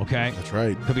 okay? That's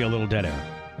right. Could be a little dead air.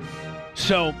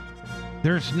 So,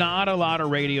 there's not a lot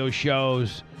of radio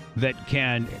shows that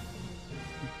can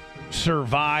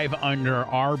survive under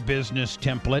our business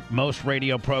template. Most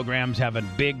radio programs have a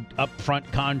big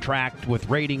upfront contract with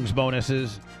ratings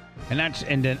bonuses. And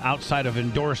then outside of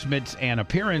endorsements and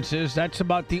appearances, that's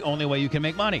about the only way you can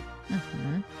make money.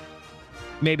 Mm-hmm.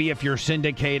 Maybe if you're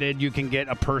syndicated, you can get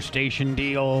a per station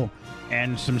deal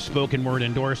and some spoken word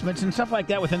endorsements and stuff like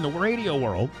that within the radio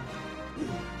world.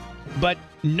 But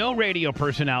no radio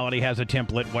personality has a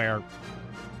template where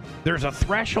there's a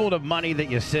threshold of money that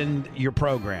you send your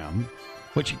program,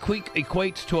 which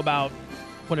equates to about,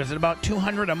 what is it, about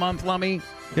 $200 a month, Lummy?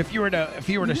 If you were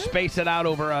to space it out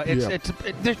over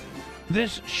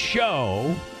this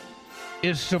show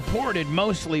is supported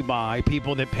mostly by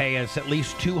people that pay us at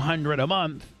least $200 a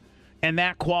month, and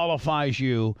that qualifies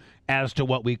you as to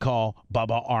what we call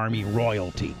Bubba Army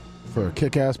royalty. For a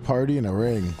kick-ass party and a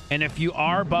ring. And if you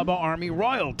are Bubba Army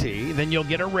royalty, then you'll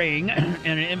get a ring and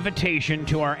an invitation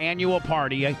to our annual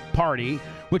party,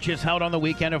 which is held on the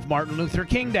weekend of Martin Luther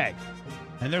King Day.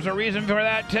 And there's a reason for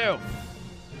that, too.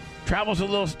 Travel's a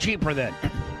little cheaper then.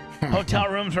 Hotel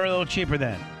rooms are a little cheaper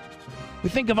then. We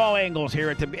think of all angles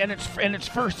here and it's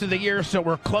first of the year, so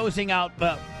we're closing out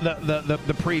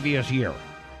the previous year.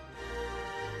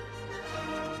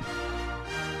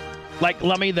 Like,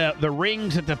 Lummy, the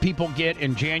rings that the people get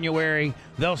in January,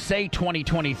 they'll say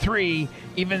 2023,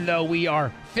 even though we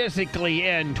are physically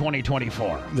in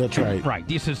 2024. That's right. Right.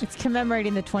 It's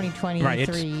commemorating the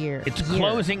 2023 year. It's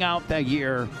closing out the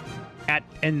year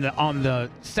on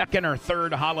the second or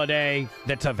third holiday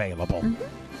that's available. Mm-hmm.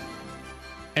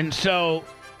 And so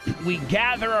we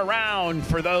gather around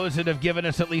for those that have given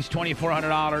us at least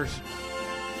 $2,400,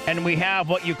 and we have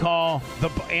what you call the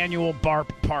annual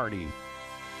BARP party.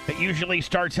 It usually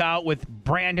starts out with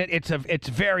Brandon. It's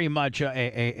very much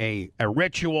a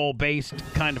ritual-based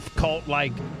kind of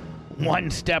cult-like, one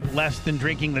step less than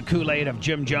drinking the Kool-Aid of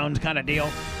Jim Jones kind of deal.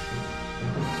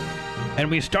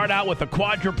 And we start out with a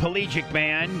quadriplegic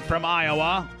man from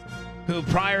Iowa who,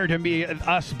 prior to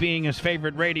us being his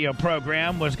favorite radio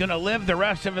program, was going to live the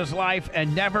rest of his life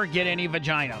and never get any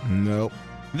vagina. Nope.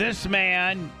 This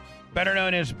man, better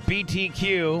known as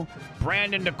BTQ,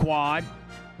 Brandon DeQuad,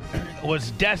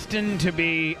 was destined to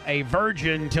be a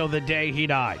virgin till the day he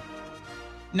died.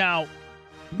 Now,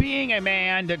 being a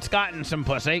man that's gotten some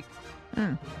pussy,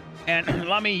 and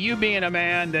Lummy, you being a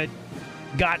man that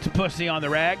got pussy on the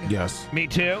reg. Yes. Me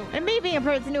too. And me being a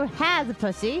person who has a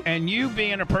pussy. And you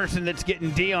being a person that's getting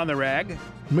D on the reg.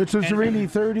 Mitch Lucerini,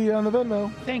 30 on the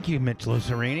Venmo. Thank you, Mitch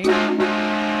Lucerini.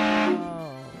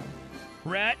 Oh.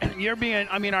 Rhett,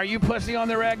 are you pussy on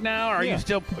the reg now? Or are you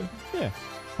still... Yeah.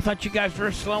 I thought you guys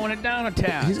were slowing it down a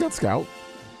tad. He's got Scout.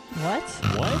 What?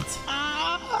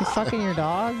 You're fucking your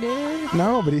dog, dude?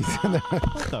 No, but he's...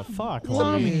 What the fuck,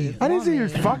 Lummy? I didn't say you're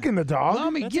fucking the dog.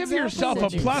 Lummy, give yourself a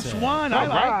 +1. I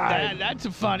like that. That's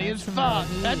funny as fuck.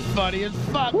 That's funny as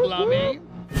fuck, Lummy.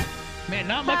 Man,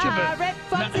 not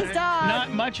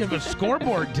much of a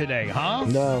scoreboard today, huh?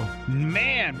 No.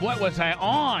 Man, what was I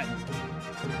on?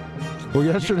 Well,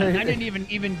 yesterday... I didn't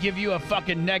even give you a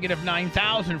fucking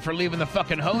 -9,000 for leaving the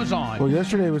fucking hose on. Well,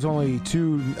 yesterday was only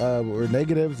 2 were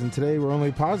negatives, and today we're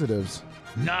only positives.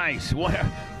 Nice.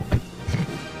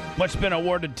 What's been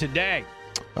awarded today?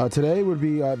 Today would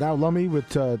be now Lummy with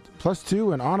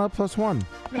 +2 and Anna +1.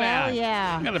 Hell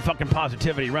yeah. I got the fucking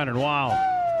positivity running wild.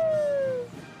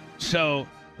 So,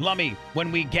 Lummy,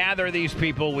 when we gather these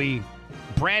people,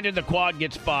 Brandon the Quad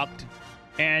gets fucked.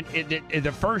 And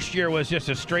the first year was just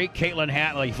a straight Caitlin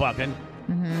Hatley fucking.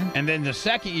 Mm-hmm. And then the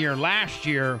second year, last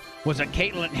year, was a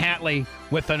Caitlin Hatley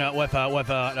with a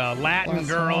Latin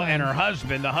girl and her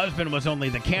husband. The husband was only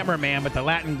the cameraman, but the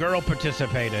Latin girl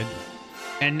participated.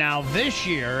 And now this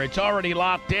year, it's already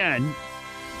locked in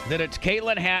that it's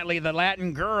Caitlin Hatley, the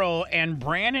Latin girl, and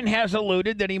Brandon has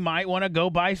alluded that he might want to go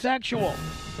bisexual.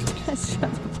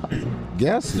 Shut the fuck up.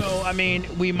 Yes. So,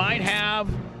 we might have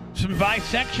some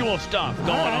bisexual stuff going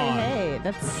on. Hey,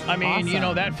 that's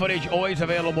awesome. That footage always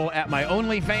available at my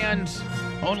OnlyFans.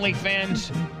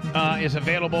 OnlyFans is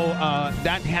available.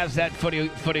 That has that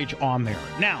footage on there.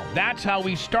 Now, that's how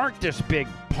we start this big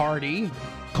party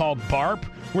called BARP,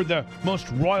 where the most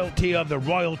royalty of the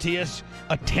royalties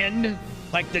attend,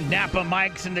 like the Napa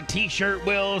Mics and the T-shirt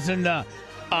Wills and the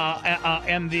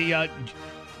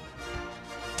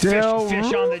fish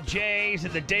on the J's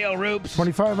and the Dale Roops.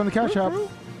 25 on the cash app.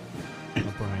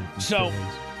 So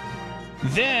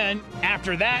then,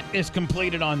 after that is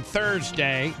completed on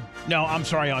Thursday,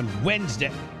 on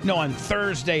Wednesday. No, on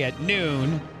Thursday at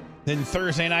noon. Then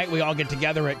Thursday night, we all get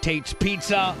together at Tate's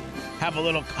Pizza, have a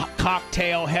little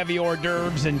cocktail, heavy hors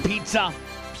d'oeuvres, and pizza.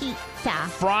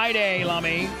 Friday,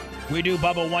 Lummy, we do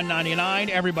Bubba 199.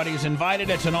 Everybody's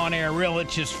invited. It's an on-air reel.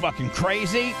 It's just fucking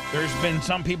crazy. There's been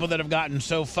some people that have gotten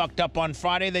so fucked up on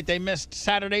Friday that they missed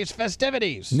Saturday's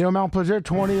festivities. Neil Mount Pleasure,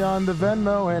 20 on the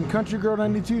Venmo, and Country Girl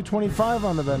 92, 25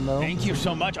 on the Venmo. Thank you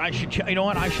so much. I should you know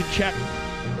what? I should check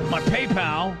my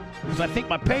PayPal, because I think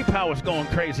my PayPal was going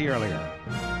crazy earlier.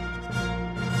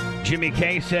 Jimmy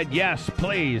K said, yes,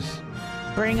 please.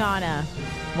 Bring on a...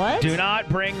 What? Do not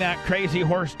bring that crazy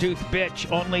horse-tooth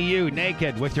bitch. Only you,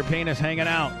 naked, with your penis hanging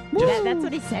out. That's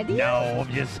what he said to you? No,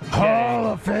 I'm just kidding. Hall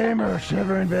of Famer,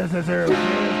 shivering business here.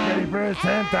 Kenny Priss,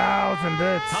 10,000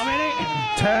 bits. How many?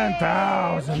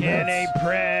 10,000 bits. Kenny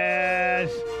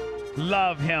Priss.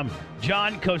 Love him.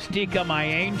 John Kostika, my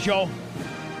angel,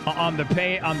 on the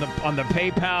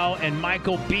PayPal, and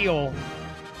Michael Beal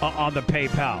on the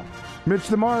PayPal. Mitch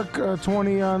the Mark,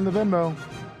 20 on the Venmo.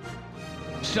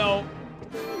 So,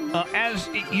 as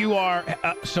you are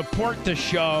support the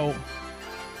show,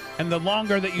 and the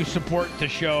longer that you support the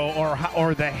show,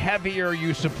 or the heavier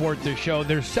you support the show,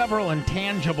 there's several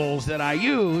intangibles that I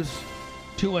use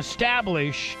to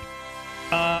establish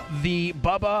the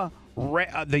Bubba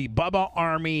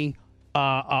Army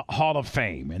Hall of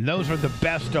Fame, and those are the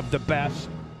best of the best.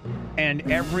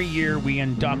 And every year we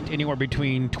induct anywhere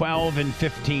between 12 and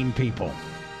 15 people.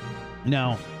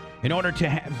 Now, in order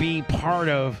to be part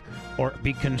of or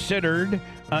be considered,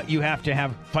 you have to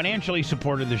have financially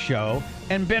supported the show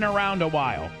and been around a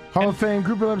while. Hall of Fame,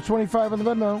 Group 11, 25 on the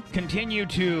Venmo. Continue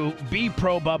to be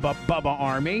pro Bubba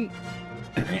Army,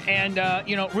 and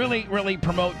really, really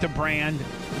promote the brand,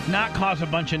 not cause a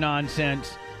bunch of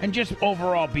nonsense, and just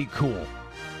overall be cool.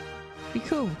 Be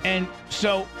cool. And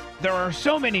so there are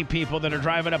so many people that are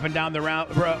driving up and down the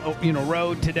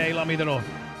road today, Lummy, that are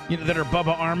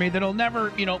Bubba Army, that'll never,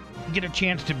 get a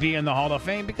chance to be in the Hall of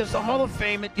Fame, because the Hall of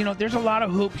Fame, there's a lot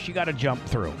of hoops you got to jump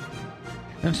through.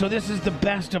 And so this is the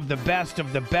best of the best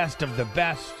of the best of the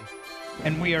best.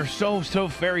 And we are so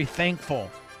very thankful.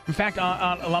 In fact,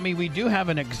 Lummy, we do have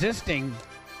an existing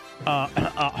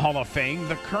Hall of Fame.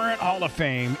 The current Hall of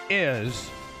Fame is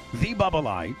the Bubba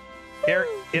Light.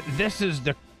 This is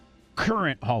the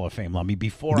current Hall of Fame, Lummy.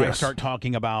 Before I start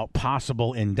talking about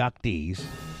possible inductees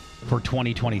for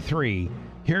 2023,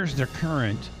 here's the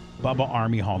current Bubba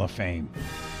Army Hall of Fame.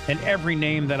 And every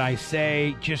name that I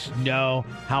say, just know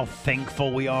how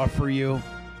thankful we are for you.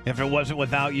 If it wasn't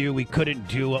without you, we couldn't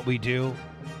do what we do.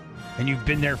 And you've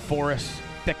been there for us,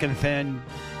 thick and thin.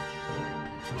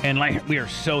 And we are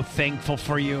so thankful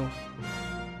for you.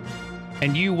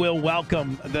 And you will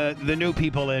welcome the new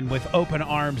people in with open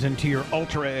arms into your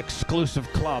ultra-exclusive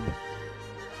club.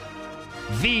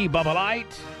 The Bubba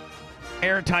Light,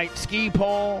 Airtight Ski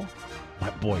Pole,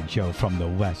 my boy Joe from the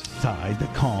West Side, the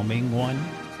calming one,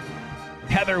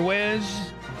 Heather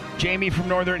Wiz, Jamie from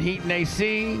Northern Heat and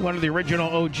AC, one of the original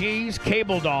OGs,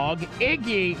 Cable Dog,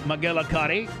 Iggy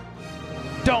McGillicuddy.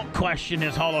 Don't question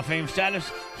his Hall of Fame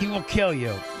status. He will kill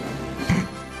you.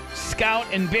 Scout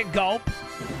and Big Gulp,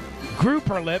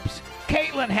 Grouper Lips,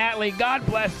 Caitlin Hatley, God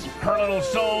bless her little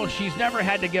soul. She's never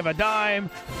had to give a dime,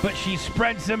 but she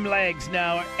spreads some legs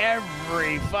now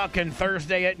every fucking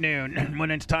Thursday at noon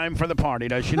when it's time for the party,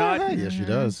 does she not? Yes, she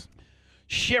does.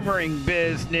 Shivering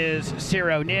Business,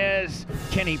 Ciro Niz,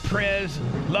 Kenny Priz,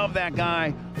 love that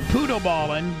guy, Poodle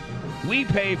Ballin', We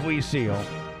Pave, We Seal,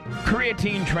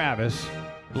 Creatine Travis,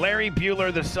 Larry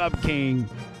Bueller, the Sub King,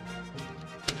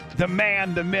 the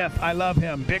man, the myth, I love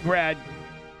him, Big Red.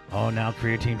 Oh, now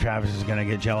Creatine Travis is going to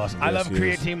get jealous. Yes, I love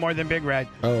Creatine more than Big Red.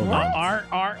 Oh,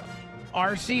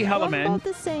 R.C. Helleman. About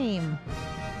the same.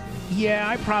 Yeah,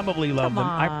 I probably love them.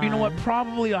 On. You know what?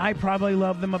 I probably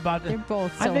love them about. They're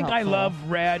both so I think helpful. I love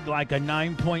Red like a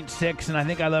 9.6, and I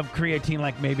think I love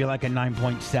Creatine maybe like a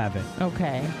 9.7.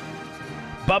 Okay.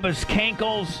 Bubba's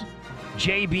Cankles,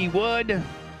 J.B. Wood,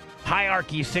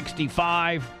 Hierarchy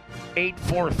 65,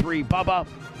 843 Bubba,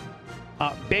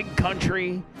 Big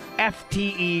Country,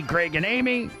 FTE Greg and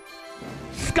Amy,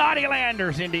 Scotty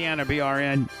Landers, Indiana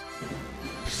BRN,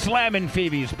 Slammin'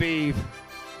 Phoebe's Beef,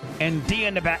 and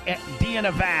Deanna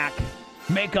Vac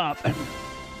Makeup.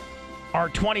 are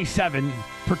 27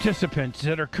 participants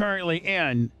that are currently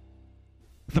in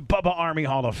the Bubba Army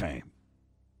Hall of Fame.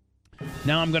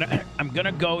 Now I'm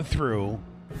gonna go through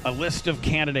a list of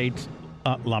candidates,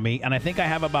 Lummy, and I think I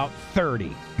have about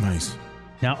 30. Nice.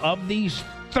 Now, of these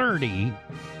 30,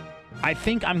 I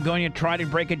think I'm going to try to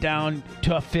break it down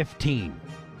to 15.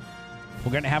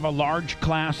 We're going to have a large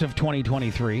class of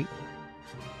 2023,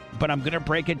 but I'm going to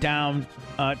break it down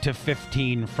to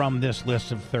 15 from this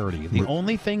list of 30. The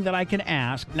only thing that I can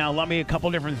ask, now let me a couple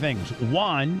different things.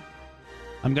 One,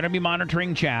 I'm going to be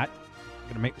monitoring chat. I'm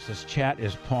going to make this chat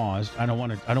is paused. I don't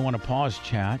want to pause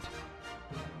chat.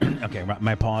 Okay,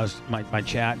 my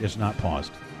chat is not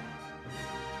paused.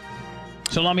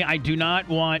 So, Lummy, I do not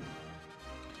want,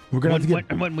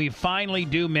 when we finally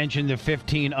do mention the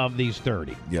 15 of these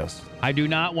 30. Yes. I do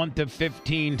not want the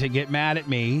 15 to get mad at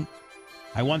me.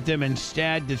 I want them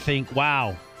instead to think,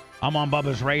 wow, I'm on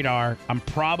Bubba's radar. I'm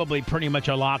probably pretty much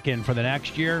a lock-in for the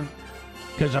next year.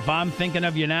 Because if I'm thinking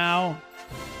of you now,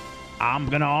 I'm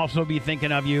going to also be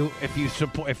thinking of you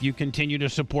if you continue to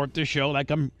support the show,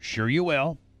 like I'm sure you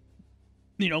will.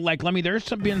 You know, like, let me, there's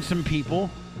been some people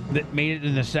that made it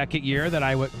in the second year that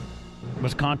I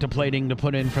was contemplating to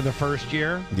put in for the first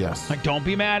year. Yes. Like, don't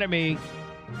be mad at me.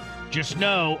 Just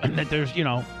know that there's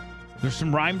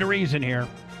some rhyme to reason here.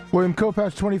 William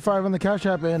Kopach, 25 on the Cash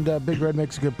App, and Big Red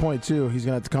makes a good point, too. He's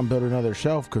going to have to come build another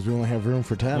shelf because we only have room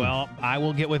for 10. Well, I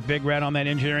will get with Big Red on that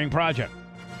engineering project.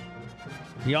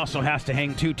 He also has to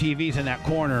hang 2 TVs in that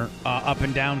corner, up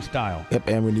and down style. Yep,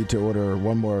 and we need to order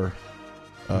one more.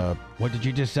 What did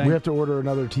you just say? We have to order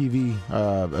another TV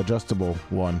adjustable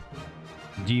one.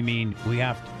 Do you mean we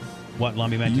have to, what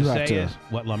Lummy meant to say is,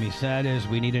 what Lummy said is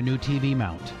we need a new TV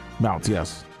mount. Mounts,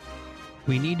 yes.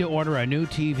 We need to order a new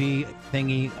TV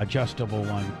thingy, adjustable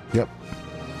one. Yep.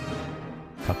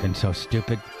 Fucking so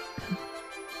stupid.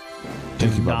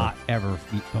 Thank you, not Bubba. ever.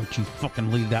 Don't you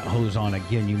fucking leave that hose on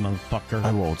again, you motherfucker.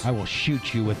 I won't. I will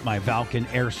shoot you with my Valken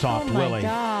Airsoft Willie. Oh,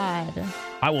 my God.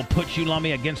 I will put you,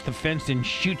 Lummy, against the fence and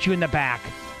shoot you in the back.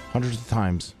 Hundreds of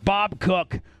times. Bob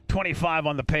Cook, 25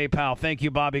 on the PayPal. Thank you,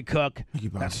 Bobby Cook. Thank you,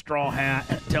 Bob. That straw hat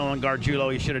telling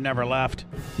Gargiulo he should have never left.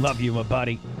 Love you, my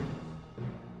buddy.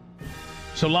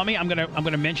 So, Lummy, I'm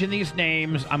gonna mention these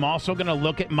names. I'm also gonna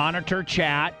look at monitor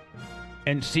chat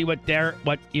and see what they're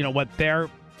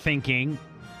thinking.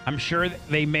 I'm sure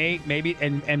they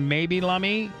maybe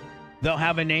Lummy, they'll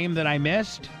have a name that I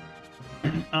missed.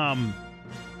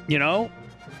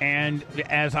 And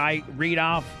as I read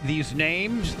off these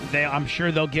names, I'm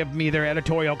sure they'll give me their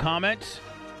editorial comments.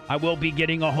 I will be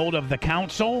getting a hold of the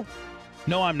council.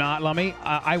 No, I'm not, Lummy.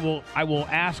 I will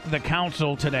ask the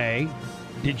council today.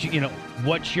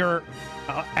 What's your,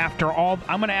 after all,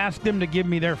 I'm going to ask them to give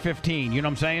me their 15. You know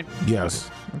what I'm saying?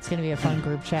 Yes. It's going to be a fun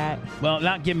group chat. Well,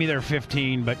 not give me their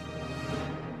 15, but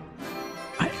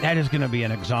that is going to be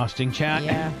an exhausting chat.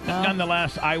 Yeah. Well,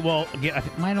 nonetheless, I will get,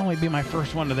 it might only be my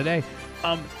first one of the day.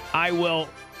 I will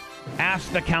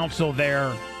ask the council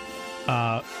their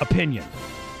opinion.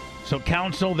 So,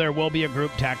 council, there will be a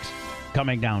group text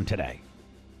coming down today.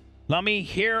 Lummy,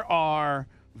 here are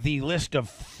the list of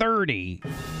 30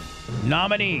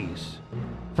 nominees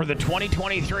for the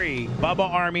 2023 Bubba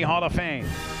Army Hall of Fame.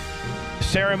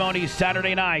 Ceremony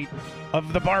Saturday night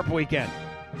of the Barb Weekend.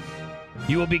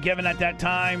 You will be given at that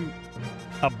time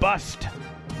a bust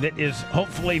that is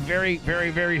hopefully very, very,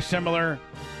 very similar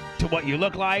to what you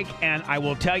look like, and I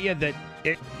will tell you that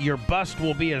your bust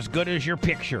will be as good as your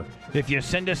picture. If you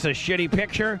send us a shitty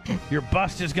picture, your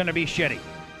bust is going to be shitty.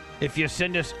 If you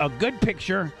send us a good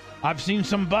picture, I've seen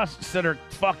some busts that are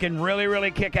fucking really,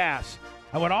 really kick-ass.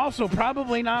 I would also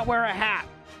probably not wear a hat.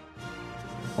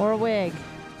 or a wig.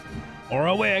 Or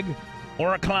a wig.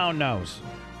 Or a clown nose.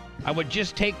 I would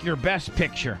just take your best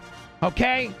picture.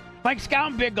 Okay? Like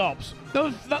Scout and Big Gulps.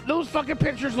 Those fucking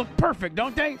pictures look perfect,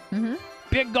 don't they? Mm-hmm.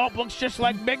 Big Gulp looks just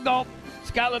like Big Gulp.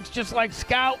 Scout looks just like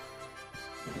Scout.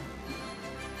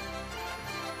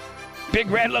 Big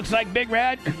Red looks like Big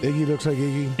Red. Iggy looks like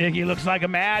Iggy. Iggy looks like a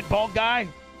mad bald guy.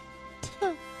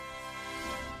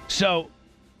 So,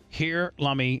 here,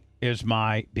 Lummy, is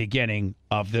my beginning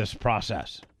of this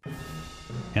process.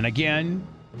 And again,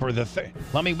 for the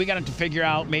Lummy, we got to figure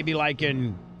out maybe like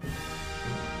in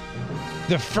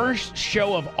the first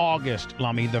show of August,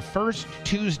 Lummy, the first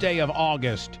Tuesday of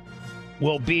August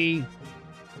will be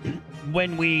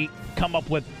when we come up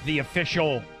with the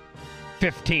official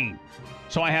 15.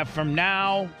 So I have from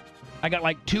now, I got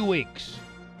like 2 weeks.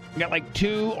 I got like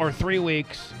 2 or 3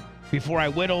 weeks before I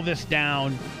whittle this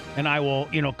down, and I will,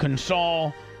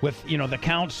 consult with, the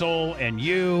council and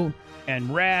you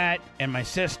and Rhett and my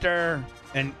sister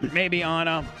and maybe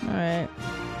Anna. All right.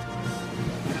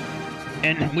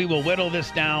 And we will whittle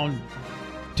this down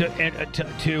to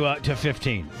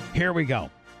 15. Here we go.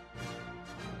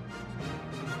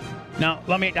 Now,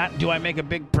 do I make a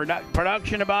big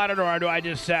production about it, or do I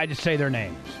just say their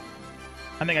names?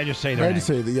 I think I just say their names.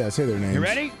 Say their names. You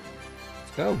ready?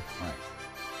 Let's go. All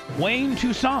right. Wayne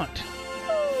Toussaint.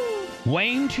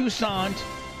 Wayne Toussaint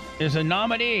is a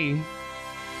nominee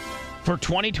for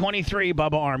 2023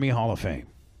 Bubba Army Hall of Fame.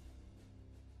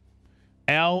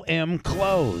 L.M.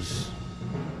 Close.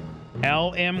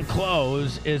 L.M.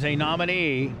 Close is a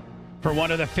nominee for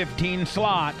one of the 15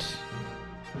 slots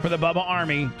for the Bubba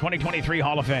Army 2023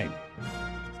 Hall of Fame.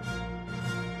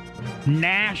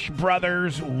 Nash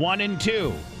Brothers 1 and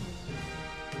 2.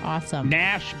 Awesome.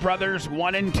 Nash Brothers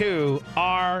 1 and 2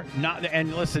 are not.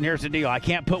 And listen, here's the deal. I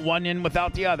can't put one in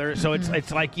without the other. So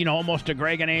it's like, almost a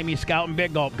Greg and Amy Scout and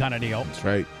Big Gulp kind of deal. That's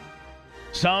right.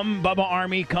 Some Bubba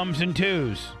Army comes in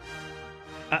twos.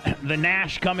 The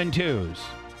Nash come in twos.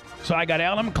 So I got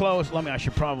LM Close. I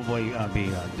should probably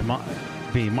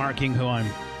be marking who I'm,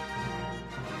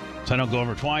 so I don't go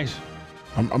over twice.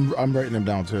 I'm writing them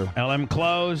down too. LM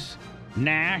Close,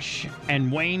 Nash,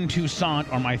 and Wayne Toussaint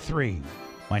are my 3.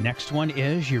 My next one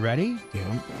is, you ready?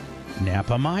 Yeah.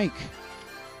 Napa Mike.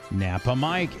 Napa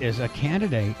Mike is a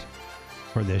candidate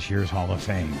for this year's Hall of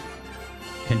Fame.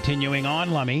 Continuing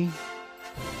on, Lummy,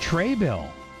 Trey Bill.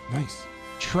 Nice.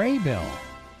 Trey Bill.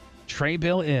 Trey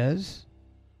Bill is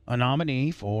a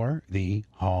nominee for the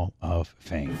Hall of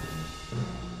Fame.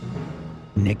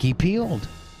 Nikki Peeled.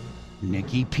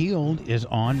 Nikki Peeled is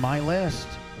on my list.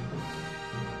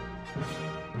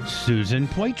 Susan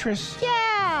Poitras.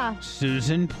 Yeah.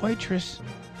 Susan Poitras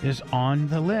is on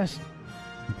the list.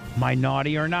 My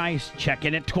Naughty or Nice,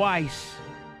 checking it twice.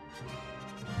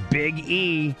 Big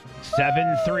E,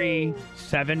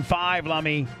 7375,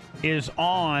 Lummy, is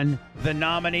on the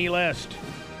nominee list.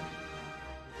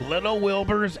 Little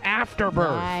Wilbur's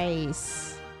Afterbirth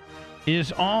Nice.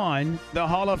 is on the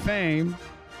Hall of Fame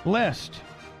list.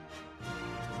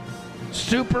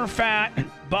 Super Fat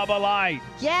Bubba Light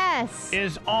Yes.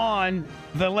 is on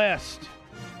the list.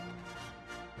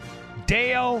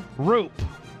 Dale Roop.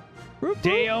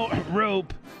 Dale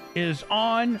Roop is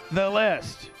on the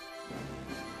list.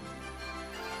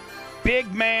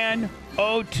 Big Man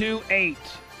 028.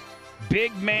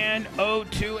 Big Man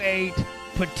 028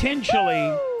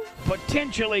 potentially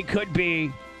could be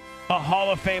a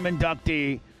Hall of Fame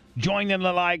inductee, joining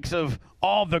the likes of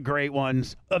all the great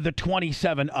ones of the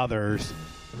 27 others.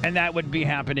 And that would be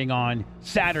happening on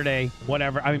Saturday,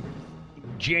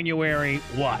 January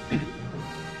what?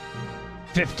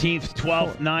 15th,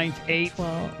 12th, 9th, 8th?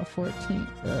 12th, 14th.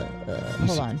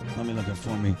 Hold on. Let me look it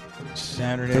for me.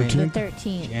 Saturday. 13th? The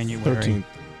 13th. January. 13th.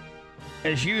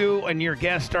 As you and your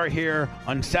guests are here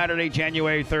on Saturday,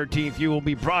 January 13th, you will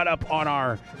be brought up on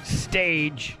our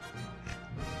stage,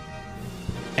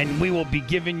 and we will be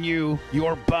giving you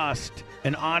your bust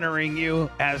and honoring you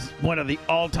as one of the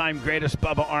all-time greatest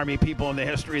Bubba Army people in the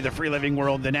history of the free living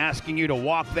world, then asking you to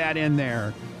walk that in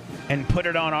there and put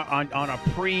it on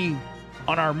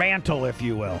our mantle, if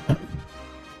you will.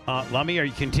 Lummy, are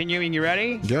you continuing? You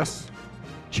ready? Yes.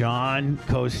 John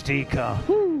Costica.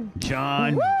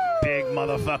 John Big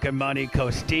Motherfucking Money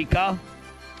Costica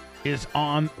is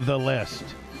on the list.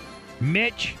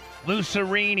 Mitch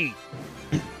Lucerini.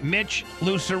 Mitch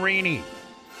Lucerini.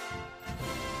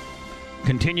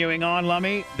 Continuing on,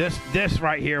 Lummy, this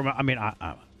right here,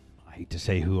 I hate to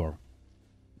say who, or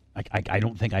I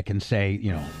don't think I can say,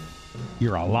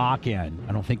 you're a lock-in.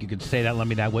 I don't think you could say that,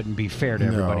 Lummy. That wouldn't be fair to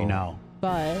everybody now.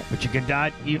 But you could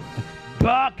not.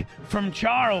 Buck from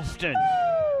Charleston.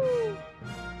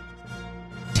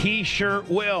 T-shirt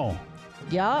Will.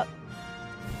 yup.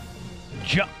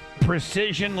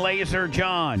 Precision Laser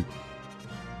John.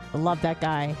 I love that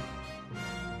guy.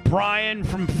 Brian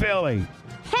from Philly.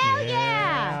 Hell yeah!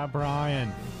 Yeah, Brian.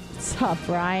 What's up,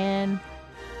 Brian?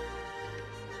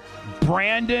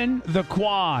 Brandon the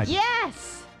Quad.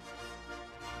 Yes.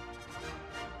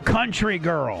 Country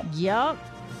Girl. Yup.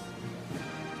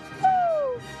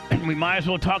 And we might as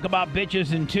well talk about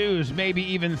bitches in twos, maybe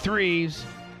even threes.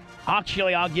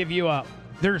 Actually, I'll give you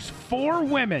there's 4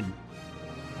 women.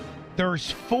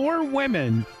 There's 4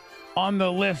 women on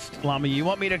the list, Lummy. You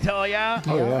want me to tell ya?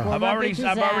 Oh, yeah. I've already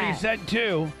said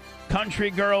 2.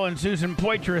 Country Girl and Susan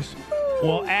Poitras.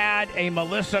 We'll add a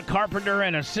Melissa Carpenter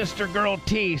and a Sister Girl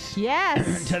Teese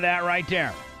Yes. to that right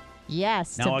there.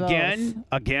 Yes. Now, to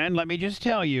again, let me just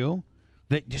tell you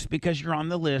that just because you're on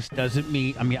the list doesn't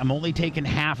mean, I'm only taking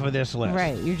half of this list. both.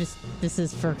 Right. This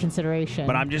is for consideration.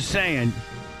 But I'm just saying,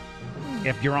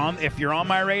 if you're on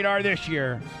my radar this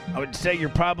year, I would say you're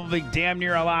probably damn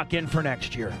near a lock-in for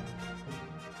next year.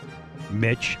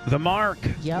 Mitch the Mark.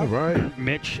 Yep. All right.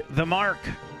 Mitch the Mark.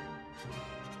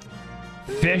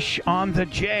 Fish on the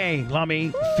J,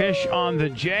 Lummy. Fish on the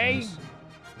J.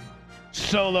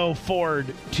 Solo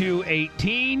Ford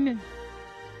 218.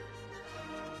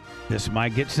 This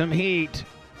might get some heat.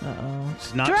 Uh-oh.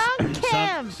 It's not Drunk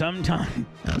Kim! sometime.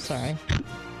 I'm sorry.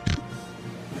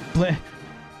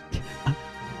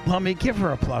 Lummy, give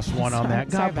her a +1 on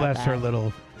that. Sorry God bless about her that.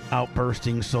 little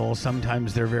outbursting soul.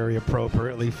 Sometimes they're very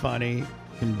appropriately funny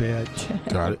and bitch.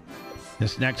 Got it.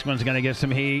 This next one's going to get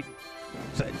some heat.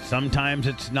 Sometimes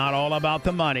it's not all about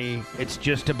the money. It's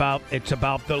about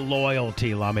the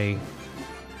loyalty, Lummy.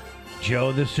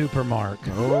 Joe the Supermark.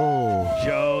 Oh.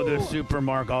 Joe the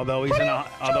Supermark. Although he's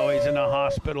in a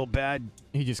hospital bed.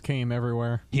 He just came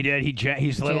everywhere. He did.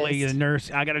 He's literally a nurse.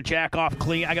 I got to jack off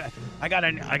clean. I got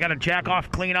to jack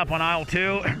off clean up on aisle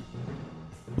 2.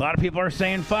 A lot of people are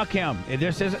saying fuck him. A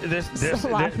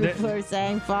lot of people are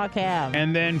saying fuck him.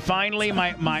 And then finally,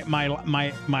 my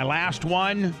last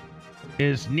one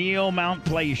is Neil Mount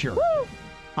Plaisir. Woo!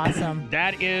 Awesome.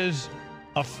 That is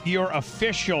your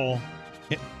official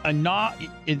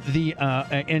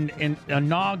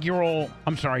inaugural.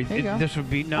 I'm sorry. This would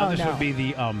be would be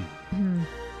the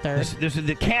Third. This is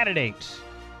the candidates.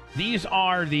 These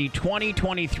are the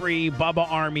 2023 Bubba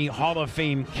Army Hall of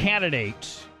Fame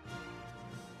candidates,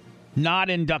 not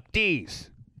inductees.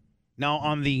 Now,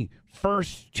 on the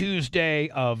first Tuesday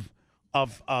of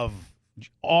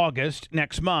August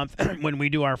next month, when we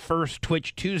do our first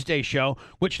Twitch Tuesday show,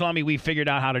 which, Lummy, we figured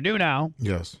out how to do now.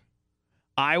 Yes.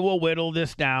 I will whittle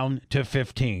this down to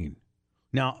 15.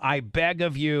 Now, I beg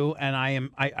of you, and I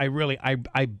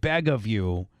beg of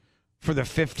you, for the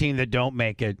 15 that don't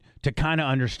make it, to kind of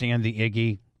understand the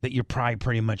Iggy that you're probably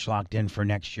pretty much locked in for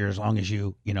next year as long as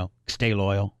you stay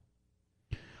loyal.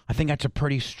 I think that's a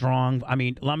pretty strong. I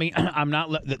mean, Lummy,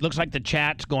 it looks like the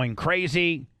chat's going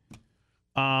crazy.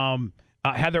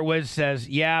 Heather Wiz says,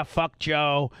 yeah, fuck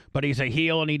Joe, but he's a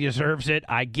heel and he deserves it.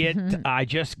 I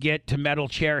just get to metal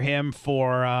chair him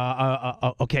for,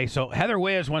 okay, so Heather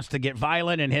Wiz wants to get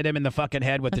violent and hit him in the fucking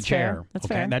head with the chair. That's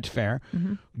okay, fair. that's fair.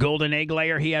 Mm-hmm. Golden Egg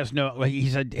Layer, I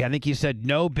think he said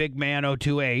no Big Man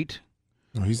 028.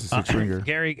 Oh, he's a six-ringer.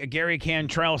 Gary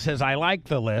Cantrell says, I like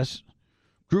the list.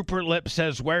 Grouper Lip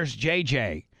says, where's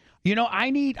JJ? I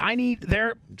need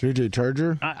their JJ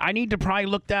Charger? I need to probably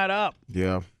look that up.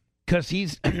 Yeah. Because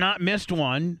he's not missed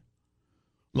one.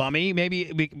 Lummy,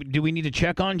 do we need to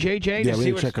check on JJ? Yeah, we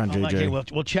need to check on JJ. Okay,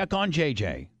 we'll check on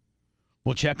JJ.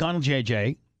 We'll check on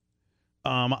JJ.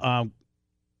 I'm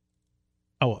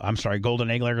sorry. Golden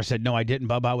Egg said, no, I didn't,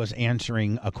 Bubba. I was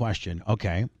answering a question.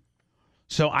 Okay.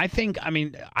 So I think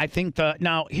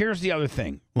now here's the other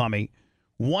thing, Lummy.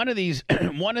 One of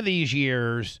these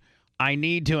years, I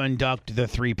need to induct the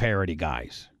 3 parody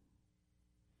guys.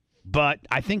 But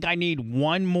I think I need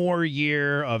one more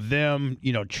year of them,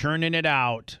 churning it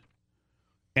out.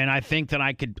 And I think that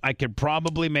I could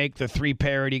probably make the 3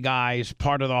 parody guys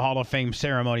part of the Hall of Fame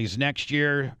ceremonies next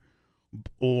year,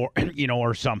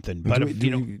 or something. But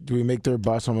do we make their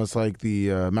bus almost like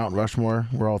the Mount Rushmore,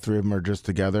 where all 3 of them are just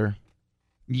together?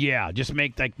 Yeah, just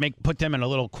put them in a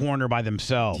little corner by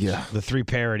themselves. Yeah, the 3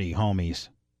 parody homies.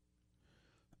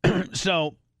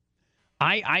 So,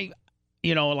 I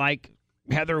like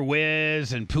Heather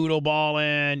Wiz and Poodle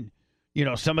Ballin',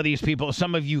 some of these people,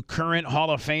 some of you current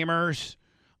Hall of Famers,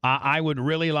 I would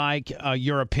really like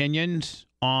your opinions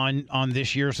on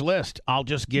this year's list. I'll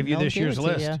just give you this year's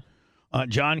list.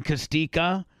 John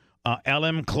Costica,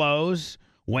 LM Close,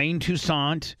 Wayne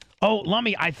Toussaint. Oh,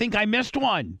 Lummy, I think I missed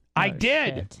one. I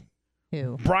did. Shit.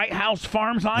 Who? Bright House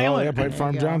Farms Island. Oh, yeah, Bright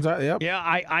Farm John's. Yep. Yeah,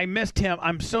 I missed him.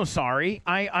 I'm so sorry.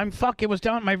 It was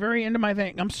down at my very end of my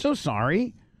thing. I'm so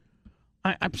sorry.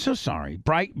 I'm so sorry.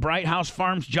 Bright House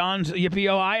Farms John's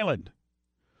Yippee-O Island.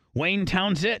 Wayne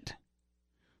Townsend.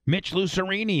 Mitch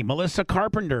Lucerini. Melissa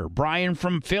Carpenter. Brian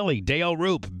from Philly. Dale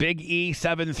Roop. Big E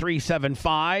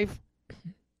 7375.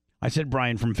 I said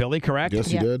Brian from Philly, correct?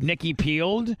 Yes, you did. Nikki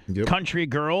Peeled. Yep. Country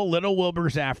Girl. Little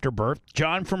Wilbur's Afterbirth.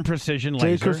 John from Precision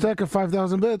Jay Laser. Kosteka,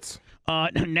 5,000 bits.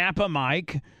 Napa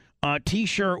Mike.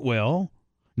 T-Shirt Will.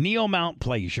 Neil Mount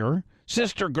Plaisir.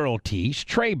 Sister Girl Tease,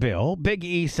 Trey Bill, Big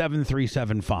E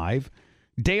 7375,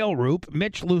 Dale Roop,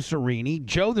 Mitch Lucerini,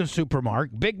 Joe the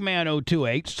Supermark, Big Man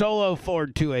 028, Solo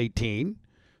Ford 218,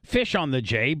 Fish on the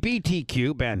J,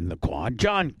 BTQ, Ben the Quad,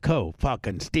 John Co.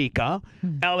 fucking Stika,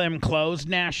 LM Close,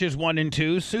 Nash's 1 and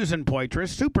 2, Susan Poitras,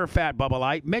 Super Fat Bubba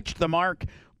Light, Mitch the Mark,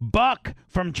 Buck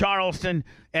from Charleston,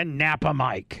 and Napa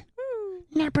Mike.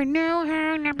 Napa know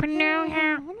how.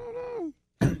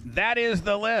 That is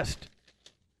the list.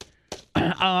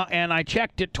 And I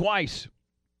checked it twice.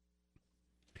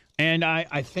 And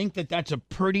I think that's a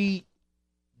pretty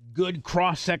good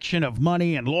cross-section of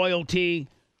money and loyalty,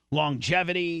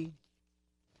 longevity,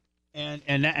 and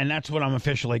that's what I'm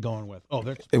officially going with. Oh,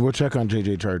 that's. And we'll check on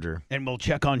JJ Charger. And we'll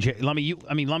check on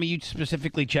you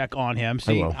specifically check on him,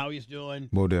 see how he's doing.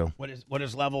 We'll do. What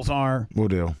his levels are. We'll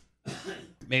do.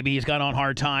 Maybe he's got on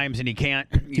hard times and he can't.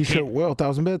 He sure will.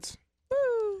 1,000 bits.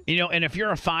 You know, and if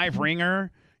you're a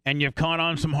 5-ringer and you've caught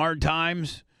on some hard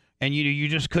times and you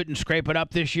just couldn't scrape it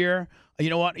up this year, you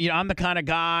know what? I'm the kind of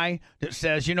guy that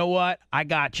says, you know what? I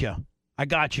got you. I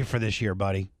got you for this year,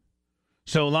 buddy.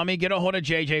 So let me get a hold of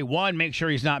JJ. One, make sure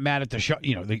he's not mad at the show.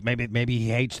 You know, maybe he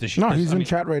hates the show. No, he's in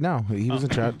chat right now. He was in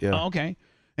chat. Yeah. Oh, okay.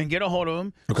 And get a hold of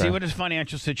him. Okay. See what his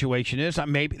financial situation is.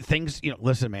 Maybe things.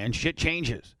 Listen, man. Shit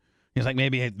changes. He's like,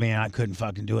 maybe, man, I couldn't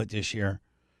fucking do it this year.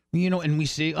 And we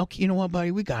see, okay, you know what,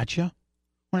 buddy? We got you.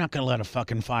 We're not gonna let a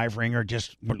fucking 5-ringer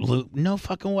just loop. No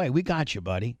fucking way. We got you,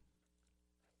 buddy.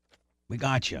 We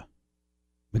got you.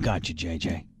 We got you,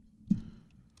 JJ.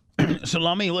 So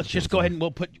let's just go ahead and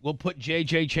we'll put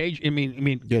JJ.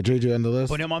 Yeah, JJ on the list.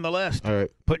 Put him on the list. All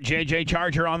right. Put JJ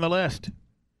Charger on the list.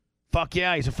 Fuck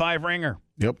yeah, he's a 5-ringer.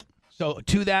 Yep. So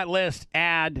to that list,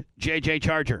 add JJ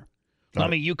Charger.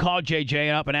 You call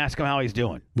JJ up and ask him how he's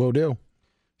doing. Will do.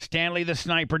 Stanley the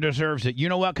Sniper deserves it. You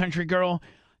know what, country girl?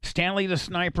 Stanley the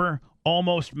Sniper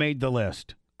almost made the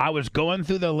list. I was going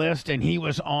through the list and he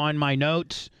was on my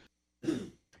notes.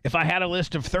 If I had a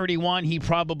list of 31, he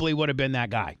probably would have been that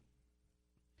guy.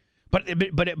 But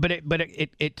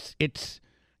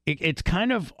it's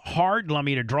kind of hard,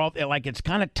 Lummy, to draw. Like, it's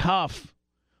kind of tough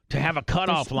to have a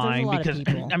cutoff line because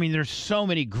there's so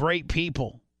many great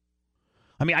people.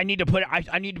 I need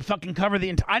to fucking cover the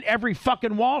entire. Every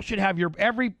fucking wall should have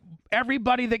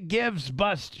everybody that gives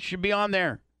bust should be on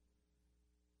there.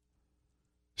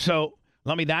 So,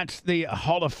 Lummy, that's the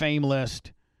Hall of Fame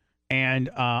list, and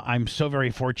I'm so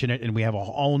very fortunate, and we have a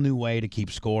whole new way to keep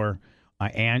score.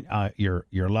 And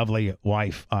your lovely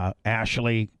wife,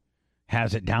 Ashley,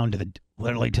 has it down to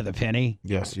literally to the penny.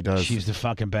 Yes, she does. She's the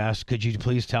fucking best. Could you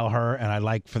please tell her, and I'd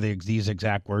like for these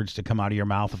exact words to come out of your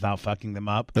mouth without fucking them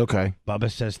up. Okay.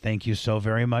 Bubba says, thank you so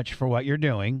very much for what you're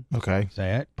doing. Okay.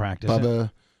 Say it. Practice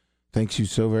Bubba, thanks you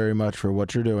so very much for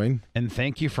what you're doing. And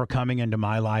thank you for coming into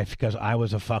my life because I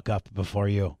was a fuck up before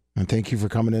you. And thank you for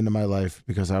coming into my life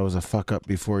because I was a fuck up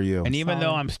before you. And even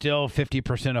though I'm still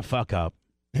 50% a fuck up.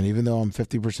 And even though I'm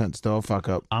 50% still a fuck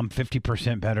up. I'm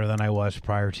 50% better than I was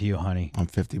prior to you, honey. I'm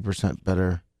 50%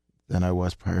 better than I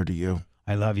was prior to you.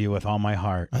 I love you with all my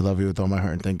heart. I love you with all my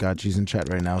heart. And thank God she's in chat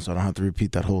right now so I don't have to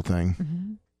repeat that whole thing.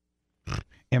 Mm-hmm.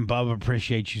 And Bubba,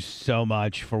 appreciate you so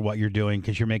much for what you're doing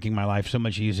because you're making my life so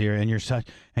much easier. And you're such.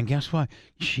 And guess what?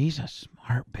 She's a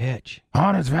smart bitch.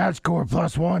 Honest VAT score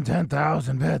 +1,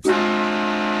 10,000 bits.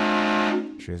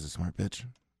 She is a smart bitch.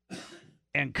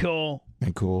 And cool.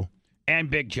 And cool. And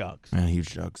big jugs. And huge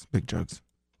jugs. Big jugs.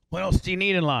 What else do you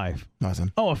need in life?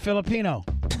 Nothing. Oh, a Filipino.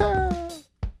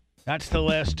 That's the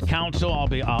list. Council,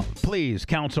 please,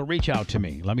 Council, reach out to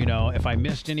me. Let me know if I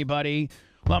missed anybody.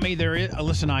 Lummy,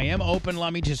 listen, I am open,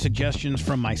 Lummy, to suggestions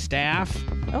from my staff,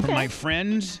 from my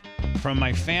friends, from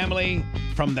my family,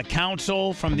 from the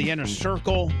council, from the inner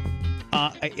circle.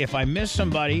 If I miss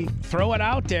somebody, throw it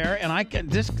out there, and I can.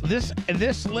 This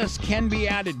list can be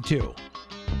added to.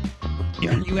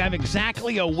 You have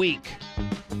exactly a week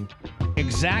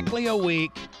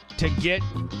to get.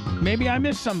 Maybe I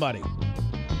missed somebody.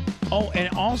 Oh,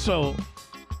 and also,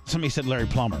 somebody said Larry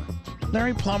Plummer.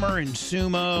 Larry Plummer and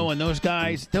Sumo and those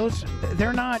guys,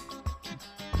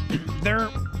 they're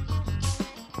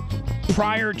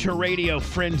prior to radio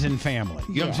friends and family.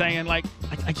 You know what I'm saying? Like,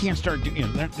 I can't start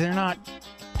doing, they're not.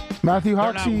 Matthew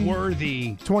Hoxie, they're not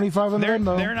worthy. 25 on the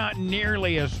window. They're not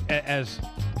nearly as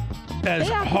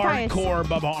hardcore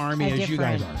Bubba Army as you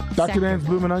guys are. Dr. Dan's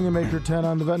Bloomin' Onion Maker 10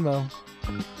 on the Venmo.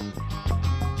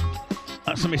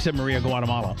 Somebody said Maria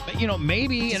Guatemala.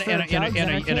 Maybe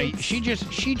she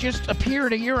just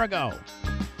appeared a year ago.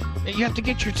 You have to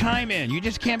get your time in. You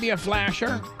just can't be a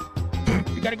flasher.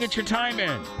 You got to get your time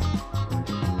in.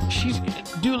 She's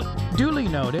duly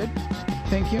noted.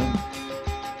 Thank you.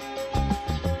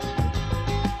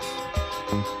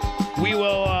 We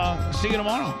will see you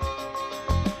tomorrow.